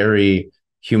fairy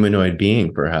humanoid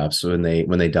being, perhaps, when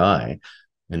they die.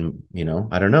 And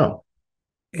I don't know.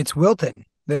 It's wilting.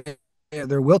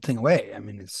 They're wilting away. I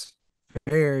mean, it's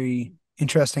very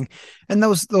interesting. And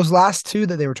those last two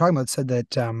that they were talking about said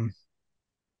that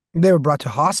they were brought to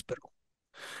hospital.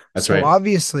 That's So right.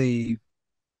 obviously,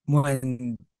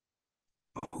 when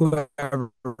whoever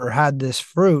had this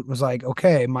fruit was like,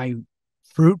 okay, my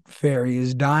fruit fairy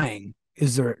is dying.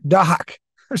 Is there, Doc?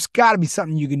 There's got to be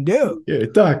something you can do. Yeah,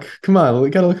 Doc, come on, we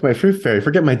gotta look at my fruit fairy.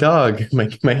 Forget my dog. My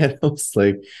animals,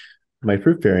 like my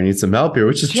fruit fairy needs some help here,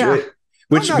 which is Yeah, I'm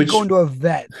not which going to a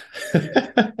vet.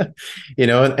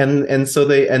 and so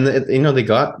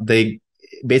they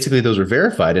basically, those were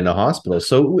verified in a hospital.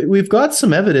 So we've got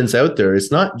some evidence out there.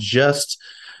 It's not just,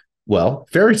 well,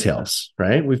 fairy tales,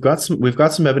 right? We've got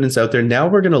some evidence out there. Now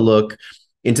we're going to look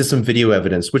into some video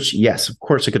evidence, which, yes, of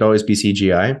course, it could always be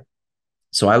CGI.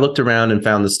 So I looked around and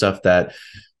found the stuff that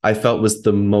I felt was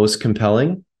the most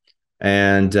compelling.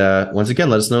 And once again,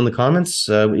 let us know in the comments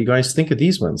what you guys think of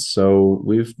these ones. So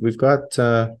we've got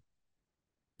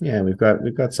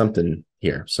we've got something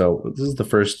here. So this is the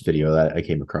first video that I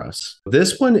came across.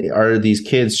 This one are these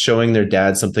kids showing their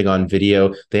dad something on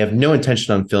video. They have no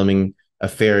intention on filming a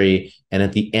fairy, and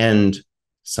at the end,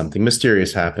 something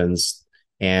mysterious happens.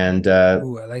 And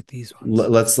Ooh, I like these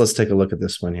ones. let's take a look at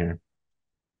this one here.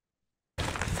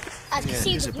 As you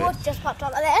see, the water just popped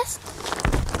out like this.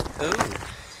 Oh,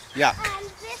 yuck. And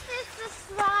this is the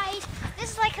slide.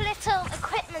 This is like a little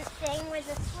equipment thing with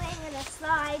a swing and a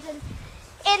slide. And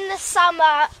in the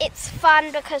summer, it's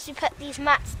fun because you put these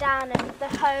mats down and the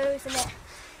hose and it.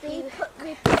 We put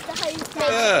the hose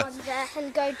down on there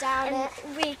and go down and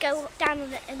it. We go down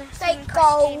on it in a big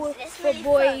goal for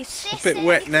boys. A bit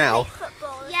wet now.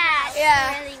 Yeah,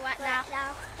 it's really wet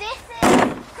now. This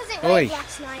is because it rained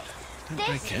last night.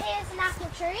 This is an apple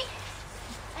tree.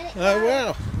 And it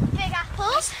Wow. big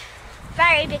apples.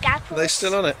 Very big apples. Are they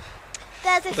still on it?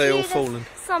 There's a They few, all fallen.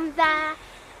 some there,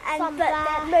 and some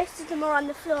but most of them are on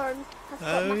the floor and have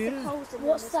got massive holes in them.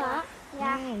 What's that?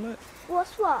 Yeah. Oh, look.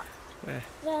 What's what? Where?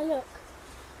 There, look.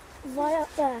 Right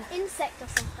up there. Insect or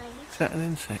something. Is that an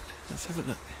insect? Let's have a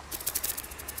look.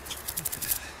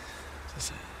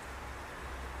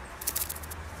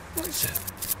 What is it?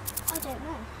 I don't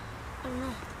know. I don't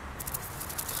know.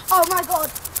 Oh my god!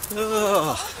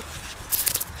 Oh.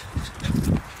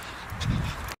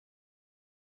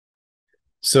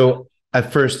 So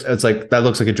at first, it's like, that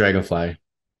looks like a dragonfly.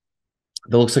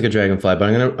 that looks like a dragonfly, but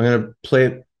I'm gonna play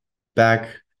it back.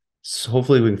 So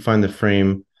hopefully we can find the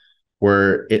frame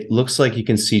where it looks like you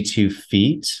can see 2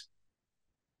 feet.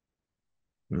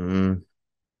 Mm,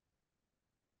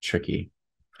 tricky.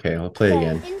 Okay, I'll play it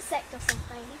Yeah, again. an insect or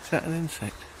something. Is that an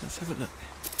insect? Let's have a look.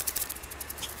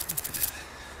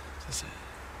 Is it?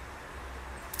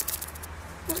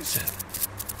 What is it?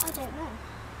 I don't know.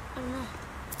 I don't know.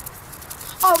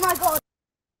 Oh my god!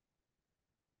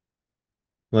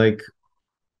 Like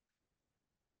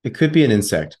it could be an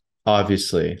insect,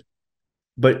 obviously,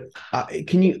 but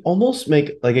can you almost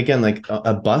make like again like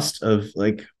a bust of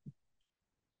like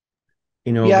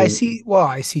Yeah, of I see. Well,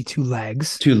 I see two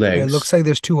legs. two It looks legs? like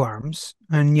there's two arms,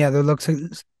 and yeah, there looks like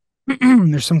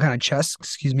there's some kind of chest.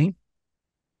 Excuse me.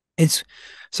 It's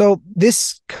so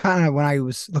this kind of when I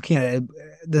was looking at it,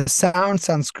 the sound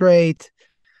sounds great.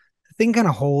 The thing kind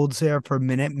of holds there for a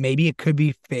minute. Maybe it could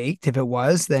be faked. If it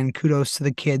was, then kudos to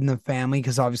the kid and the family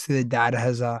because obviously the dad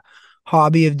has a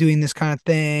hobby of doing this kind of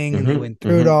thing, and they Mm-hmm. went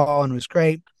through it Mm-hmm. all and it was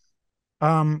great.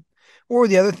 Um, or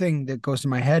the other thing that goes to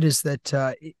my head is that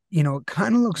it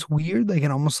kind of looks weird, like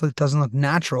it almost doesn't look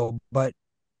natural. But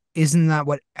isn't that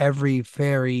what every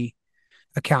fairy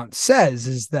account says?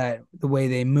 Is that the way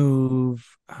they move?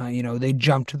 They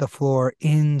jump to the floor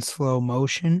in slow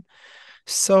motion.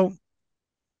 So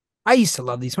I used to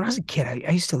love these when I was a kid.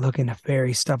 I used to look into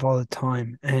fairy stuff all the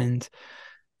time, and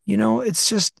it's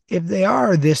just if they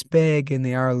are this big and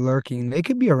they are lurking, they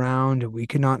could be around. We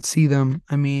could not see them.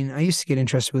 I mean, I used to get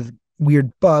interested with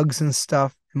weird bugs and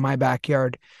stuff in my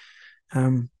backyard.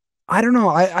 Um, I don't know.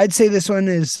 I'd say this one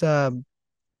is.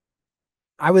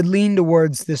 I would lean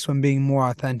towards this one being more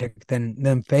authentic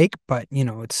than fake, but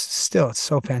it's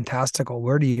so fantastical.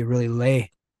 Where do you really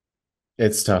lay?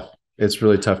 It's tough. It's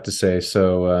really tough to say.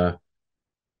 So,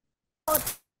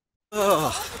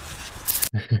 Oh,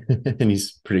 and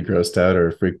he's pretty grossed out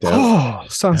or freaked out. Oh,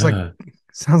 sounds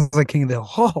like King of the Hill.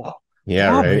 Oh,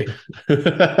 Yeah, right.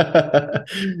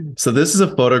 Bobby. So this is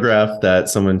a photograph that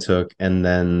someone took, and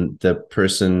then the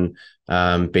person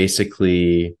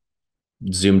basically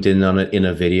zoomed in on it in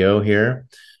a video here.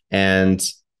 And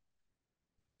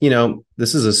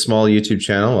this is a small YouTube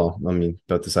channel. Well, I mean,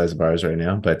 about the size of ours right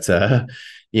now, but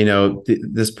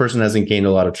this person hasn't gained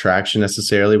a lot of traction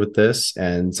necessarily with this,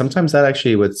 and sometimes that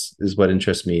actually is what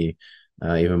interests me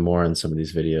even more on some of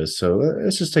these videos. So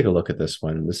let's just take a look at this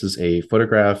one. This is a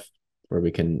photograph where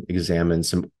we can examine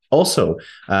some. Also,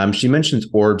 she mentions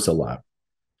orbs a lot.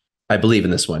 I believe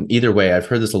in this one. Either way, I've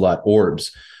heard this a lot.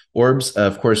 Orbs. Orbs,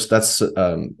 of course, that's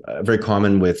very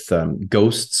common with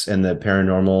ghosts and the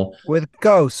paranormal, With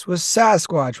ghosts, with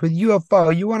Sasquatch, with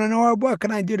UFO. You want to know what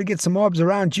can I do to get some orbs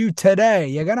around you today?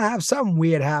 You're gonna have something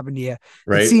weird happen to you. It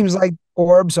right? seems like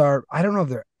orbs are, I don't know if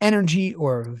they're energy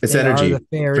or if It's they are the energy for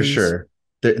fairies sure.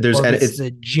 There's or if and it's it's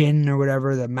the jinn or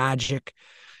whatever, the magic.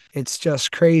 It's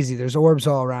just crazy. There's orbs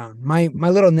all around. My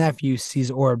little nephew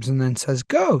sees orbs and then says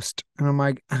ghost. And I'm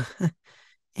like,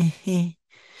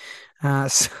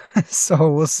 so,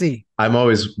 so we'll see. I'm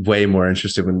always way more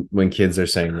interested when kids are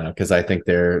saying that because I think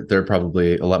they're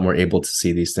probably a lot more able to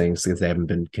see these things because they haven't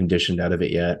been conditioned out of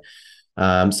it yet.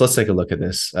 So let's take a look at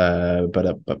this. I'll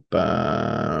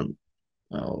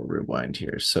rewind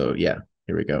here. So yeah,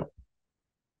 here we go.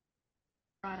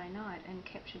 Friday night and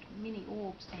captured many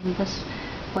orbs and this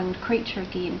winged creature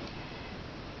again.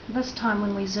 This time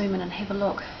when we zoom in and have a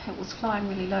look, it was flying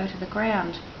really low to the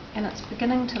ground and it's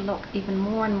beginning to look even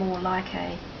more and more like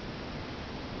a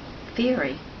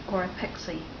fairy or a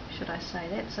pixie, should I say.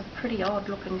 That's a pretty odd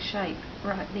looking shape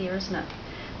right there, isn't it?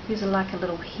 There's like a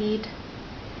little head,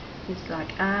 there's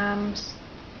like arms,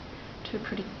 two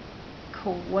pretty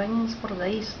cool wings. What are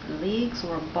these? Legs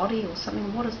or a body or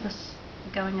something? What is this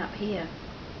going up here?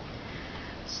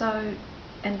 So,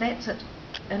 and that's it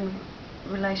in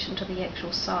relation to the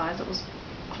actual size. It was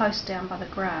close down by the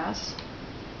grass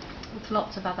with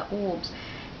lots of other orbs.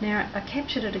 Now I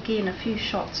captured it again a few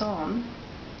shots on.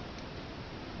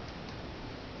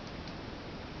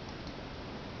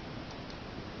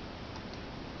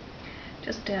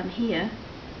 Just down here,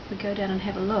 if we go down and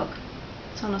have a look,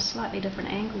 it's on a slightly different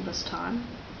angle this time.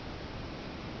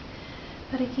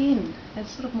 But again,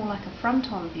 it's sort of more like a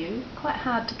front-on view, quite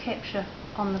hard to capture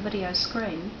on the video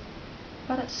screen,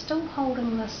 but it's still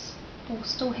holding this, or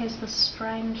still has this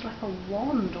strange, like a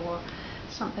wand or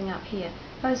something up here.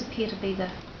 Those appear to be the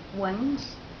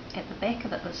wings at the back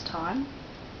of it this time.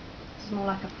 This is more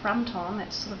like a front-on,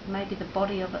 that's sort of maybe the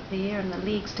body of it there and the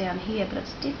legs down here, but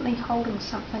it's definitely holding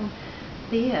something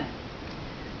there.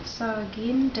 So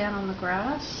again, down on the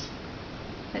grass,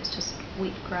 that's just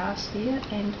wet grass there,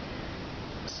 and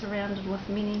surrounded with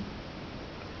many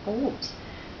orbs.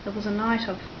 It was a night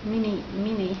of many,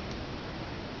 many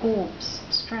orbs,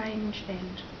 strange,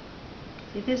 and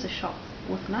see, there's a shot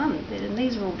with none, and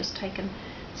these are all just taken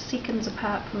seconds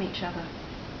apart from each other.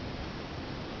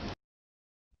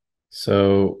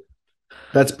 So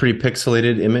that's pretty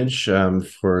pixelated image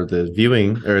for the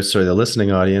viewing, or sorry, the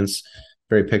listening audience.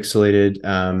 Very pixelated,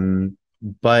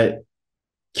 but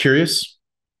curious.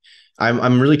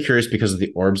 I'm really curious because of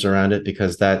the orbs around it,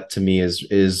 because that to me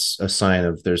is a sign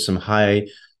of there's some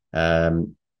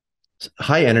um,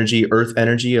 high energy, earth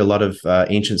energy. A lot of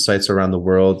ancient sites around the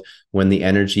world, when the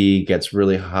energy gets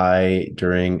really high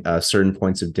during certain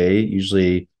points of day,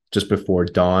 usually just before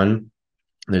dawn.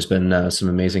 There's been some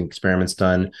amazing experiments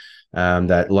done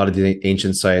that a lot of the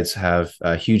ancient sites have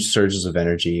huge surges of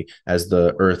energy as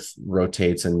the earth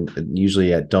rotates. And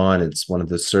usually at dawn, it's one of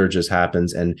the surges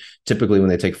happens. And typically when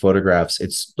they take photographs,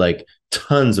 it's like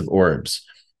tons of orbs.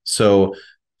 So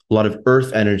a lot of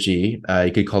earth energy,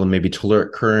 you could call them maybe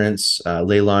telluric currents,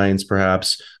 ley lines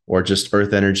perhaps, or just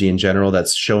earth energy in general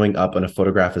that's showing up on a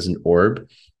photograph as an orb.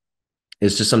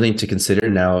 It's just something to consider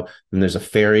now. And there's a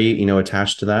fairy,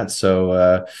 attached to that.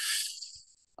 So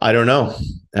I don't know.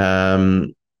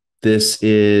 This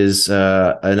is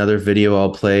another video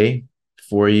I'll play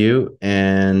for you,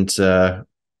 and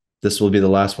this will be the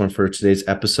last one for today's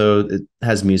episode. It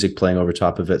has music playing over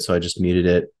top of it, so I just muted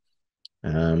it.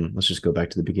 Let's just go back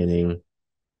to the beginning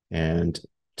and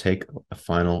take a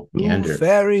final gander. Do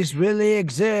fairies really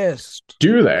exist?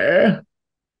 Do they?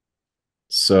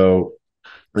 So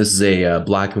this is a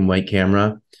black and white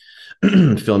camera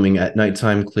filming at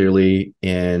nighttime, clearly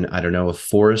in, I don't know, a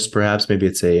forest, perhaps. Maybe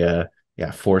it's a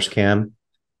forest cam.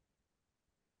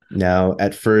 Now,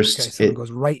 at first, okay, so it goes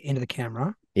right into the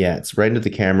camera. Yeah, it's right into the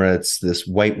camera. It's this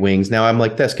white wings. Now, I'm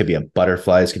like, this could be a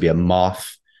butterfly. This could be a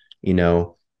moth.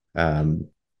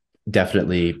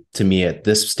 Definitely, to me, at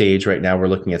this stage right now, we're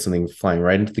looking at something flying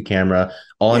right into the camera.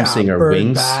 All I'm seeing are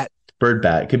wings. Bat. Bird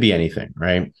bat. It could be anything,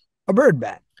 right? A bird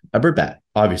bat. A bird bat.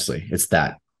 Obviously, it's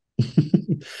that.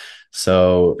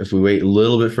 So if we wait a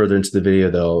little bit further into the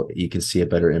video, though, you can see a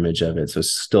better image of it. So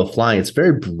it's still flying. It's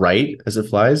very bright as it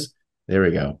flies. There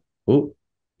we go. Oh,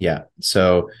 yeah.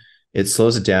 So it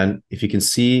slows it down. If you can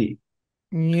see.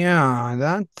 Yeah,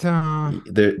 that.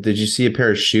 Did you see a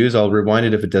pair of shoes? I'll rewind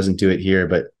it if it doesn't do it here,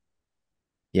 but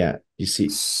yeah, you see.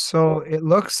 So it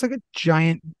looks like a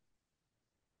giant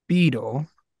beetle,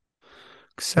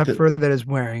 except for that it's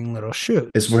wearing little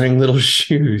shoes. It's wearing little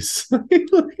shoes.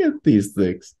 Look at these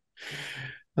things.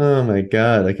 Oh my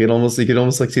god! You could almost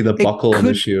like see the buckle on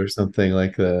the shoe or something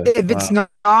like that. If it's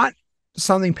not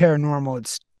something paranormal,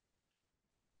 it's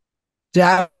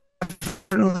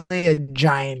definitely a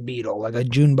giant beetle, like a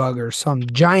June bug or some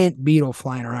giant beetle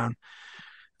flying around.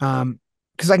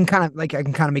 Because I can kind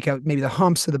of make out maybe the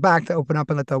humps of the back that open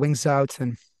up and let the wings out,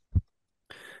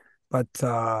 but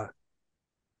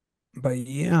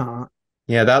yeah.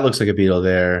 Yeah, that looks like a beetle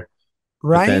there.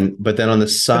 Right. But then on the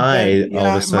side, all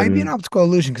of a sudden, it might be an optical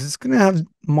illusion because it's going to have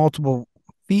multiple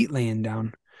feet laying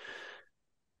down.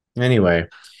 Anyway,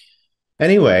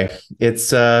 it's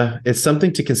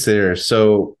something to consider.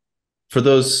 So for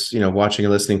those watching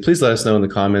and listening, please let us know in the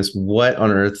comments what on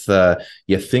earth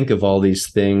you think of all these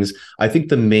things. I think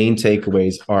the main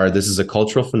takeaways are this is a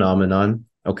cultural phenomenon.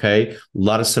 Okay, a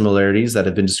lot of similarities that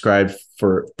have been described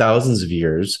for thousands of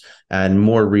years, and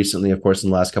more recently, of course,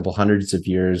 in the last couple hundreds of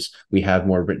years, we have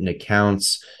more written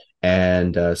accounts,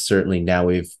 and certainly now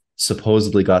we've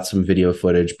supposedly got some video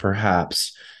footage,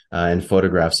 perhaps, and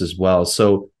photographs as well.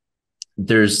 So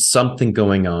there's something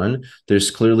going on. There's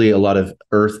clearly a lot of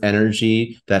earth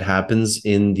energy that happens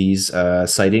in these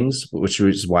sightings, which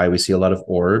is why we see a lot of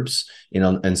orbs,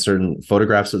 and certain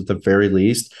photographs at the very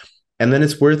least. And then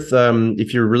it's worth,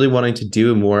 if you're really wanting to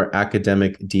do a more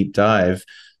academic deep dive,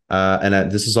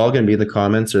 and this is all going to be in the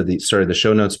comments or the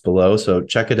show notes below. So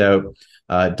check it out.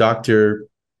 Dr.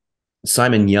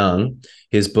 Simon Young,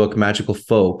 his book, Magical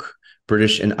Folk,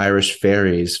 British and Irish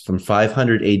Fairies from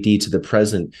 500 AD to the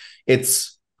present.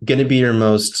 It's going to be your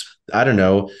most, I don't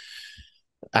know,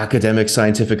 academic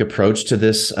scientific approach to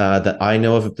this that I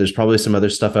know of. If there's probably some other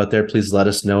stuff out there, please let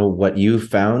us know what you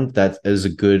found that is a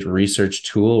good research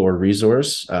tool or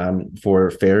resource for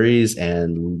fairies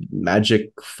and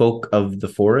magic folk of the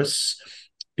forests,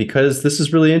 because this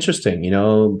is really interesting.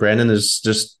 Brandon, there's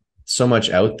just so much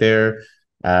out there.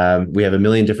 We have a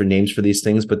million different names for these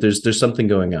things, but there's something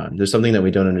going on. There's something that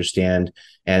we don't understand.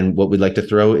 And what we'd like to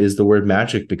throw is the word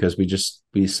magic, because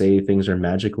we say things are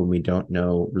magic when we don't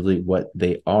know really what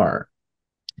they are.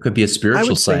 It could be a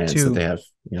spiritual science that they have,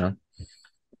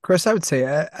 Chris, I would say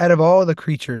out of all the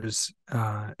creatures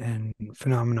and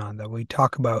phenomenon that we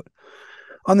talk about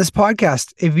On this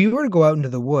podcast, if you were to go out into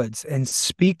the woods and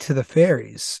speak to the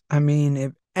fairies, I mean,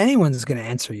 if anyone's going to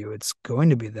answer you, it's going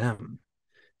to be them.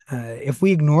 If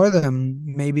we ignore them,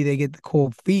 maybe they get the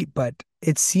cold feet, but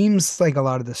it seems like a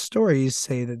lot of the stories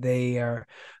say that they are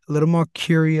a little more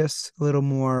curious, a little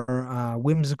more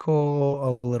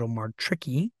whimsical, a little more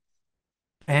tricky.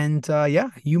 And yeah,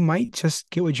 you might just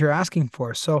get what you're asking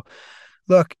for. So,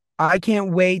 look, I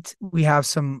can't wait. We have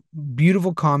some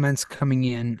beautiful comments coming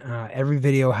in. Every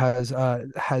video has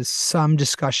some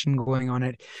discussion going on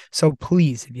it. So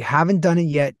please, if you haven't done it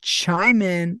yet, chime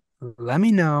in. Let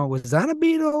me know. Was that a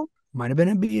beetle? Might have been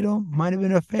a beetle. Might have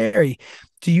been a fairy.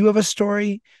 Do you have a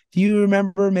story? Do you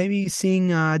remember maybe seeing?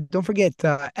 Don't forget,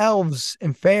 elves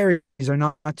and fairies are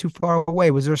not too far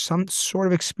away. Was there some sort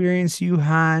of experience you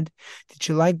had? Did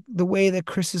you like the way that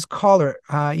Chris's collar,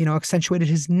 accentuated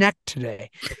his neck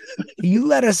today? You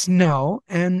let us know,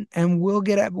 and we'll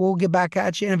get back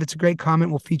at you. And if it's a great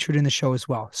comment, we'll feature it in the show as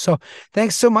well. So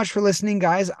thanks so much for listening,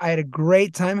 guys. I had a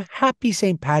great time. Happy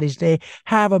St. Patty's Day.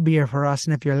 Have a beer for us,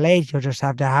 and if you're late, you'll just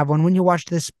have to have one when you watch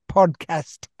this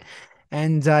podcast.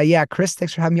 And yeah, Chris,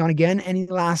 thanks for having me on again. Any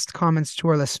last comments to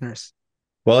our listeners?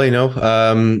 Well,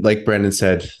 like Brandon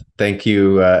said, thank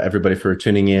you, everybody, for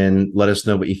tuning in. Let us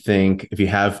know what you think. If you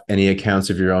have any accounts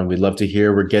of your own, we'd love to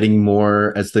hear. We're getting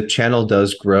more as the channel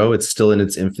does grow. It's still in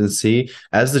its infancy.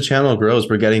 As the channel grows,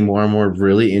 we're getting more and more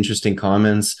really interesting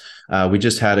comments. We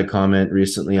just had a comment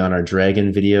recently on our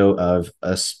dragon video of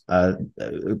a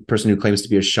person who claims to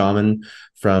be a shaman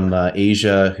from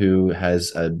Asia who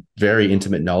has a very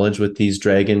intimate knowledge with these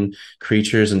dragon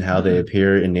creatures and how they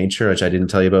appear in nature, which I didn't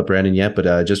tell you about, Brandon, yet, but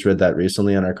I just read that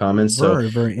recently on our comments. Very,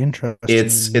 very interesting.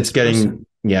 It's getting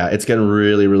it's getting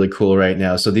really, really cool right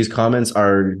now. So these comments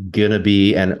are gonna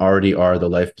be and already are the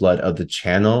lifeblood of the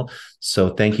channel. So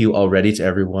thank you already to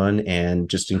everyone, and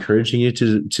just encouraging you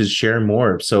to share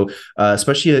more. So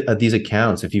especially at these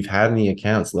accounts, if you've had any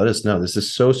accounts, let us know. This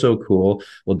is so cool.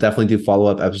 We'll definitely do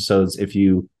follow-up episodes if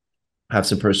you have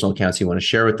some personal accounts you want to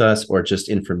share with us, or just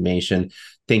information.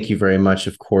 Thank you very much.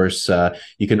 Of course,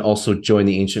 you can also join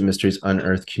the Ancient Mysteries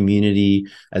Unearthed community.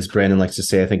 As Brandon likes to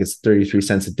say, I think it's 33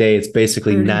 cents a day. It's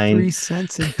basically 33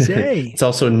 cents a day. It's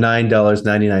also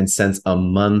 $9.99 a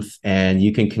month. And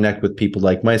you can connect with people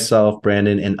like myself,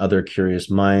 Brandon, and other curious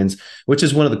minds, which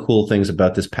is one of the cool things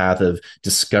about this path of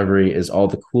discovery, is all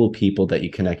the cool people that you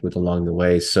connect with along the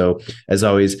way. So as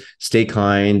always, stay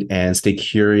kind and stay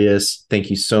curious. Thank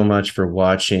you so much for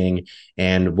watching,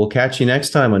 and we'll catch you next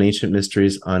time on Ancient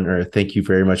Mysteries Unearthed. Thank you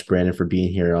very much, Brandon, for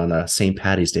being here on a St.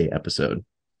 Patty's Day episode.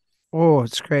 Oh,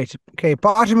 it's great. Okay,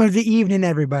 bottom of the evening,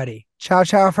 everybody. Ciao,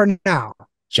 ciao for now.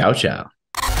 Ciao, ciao.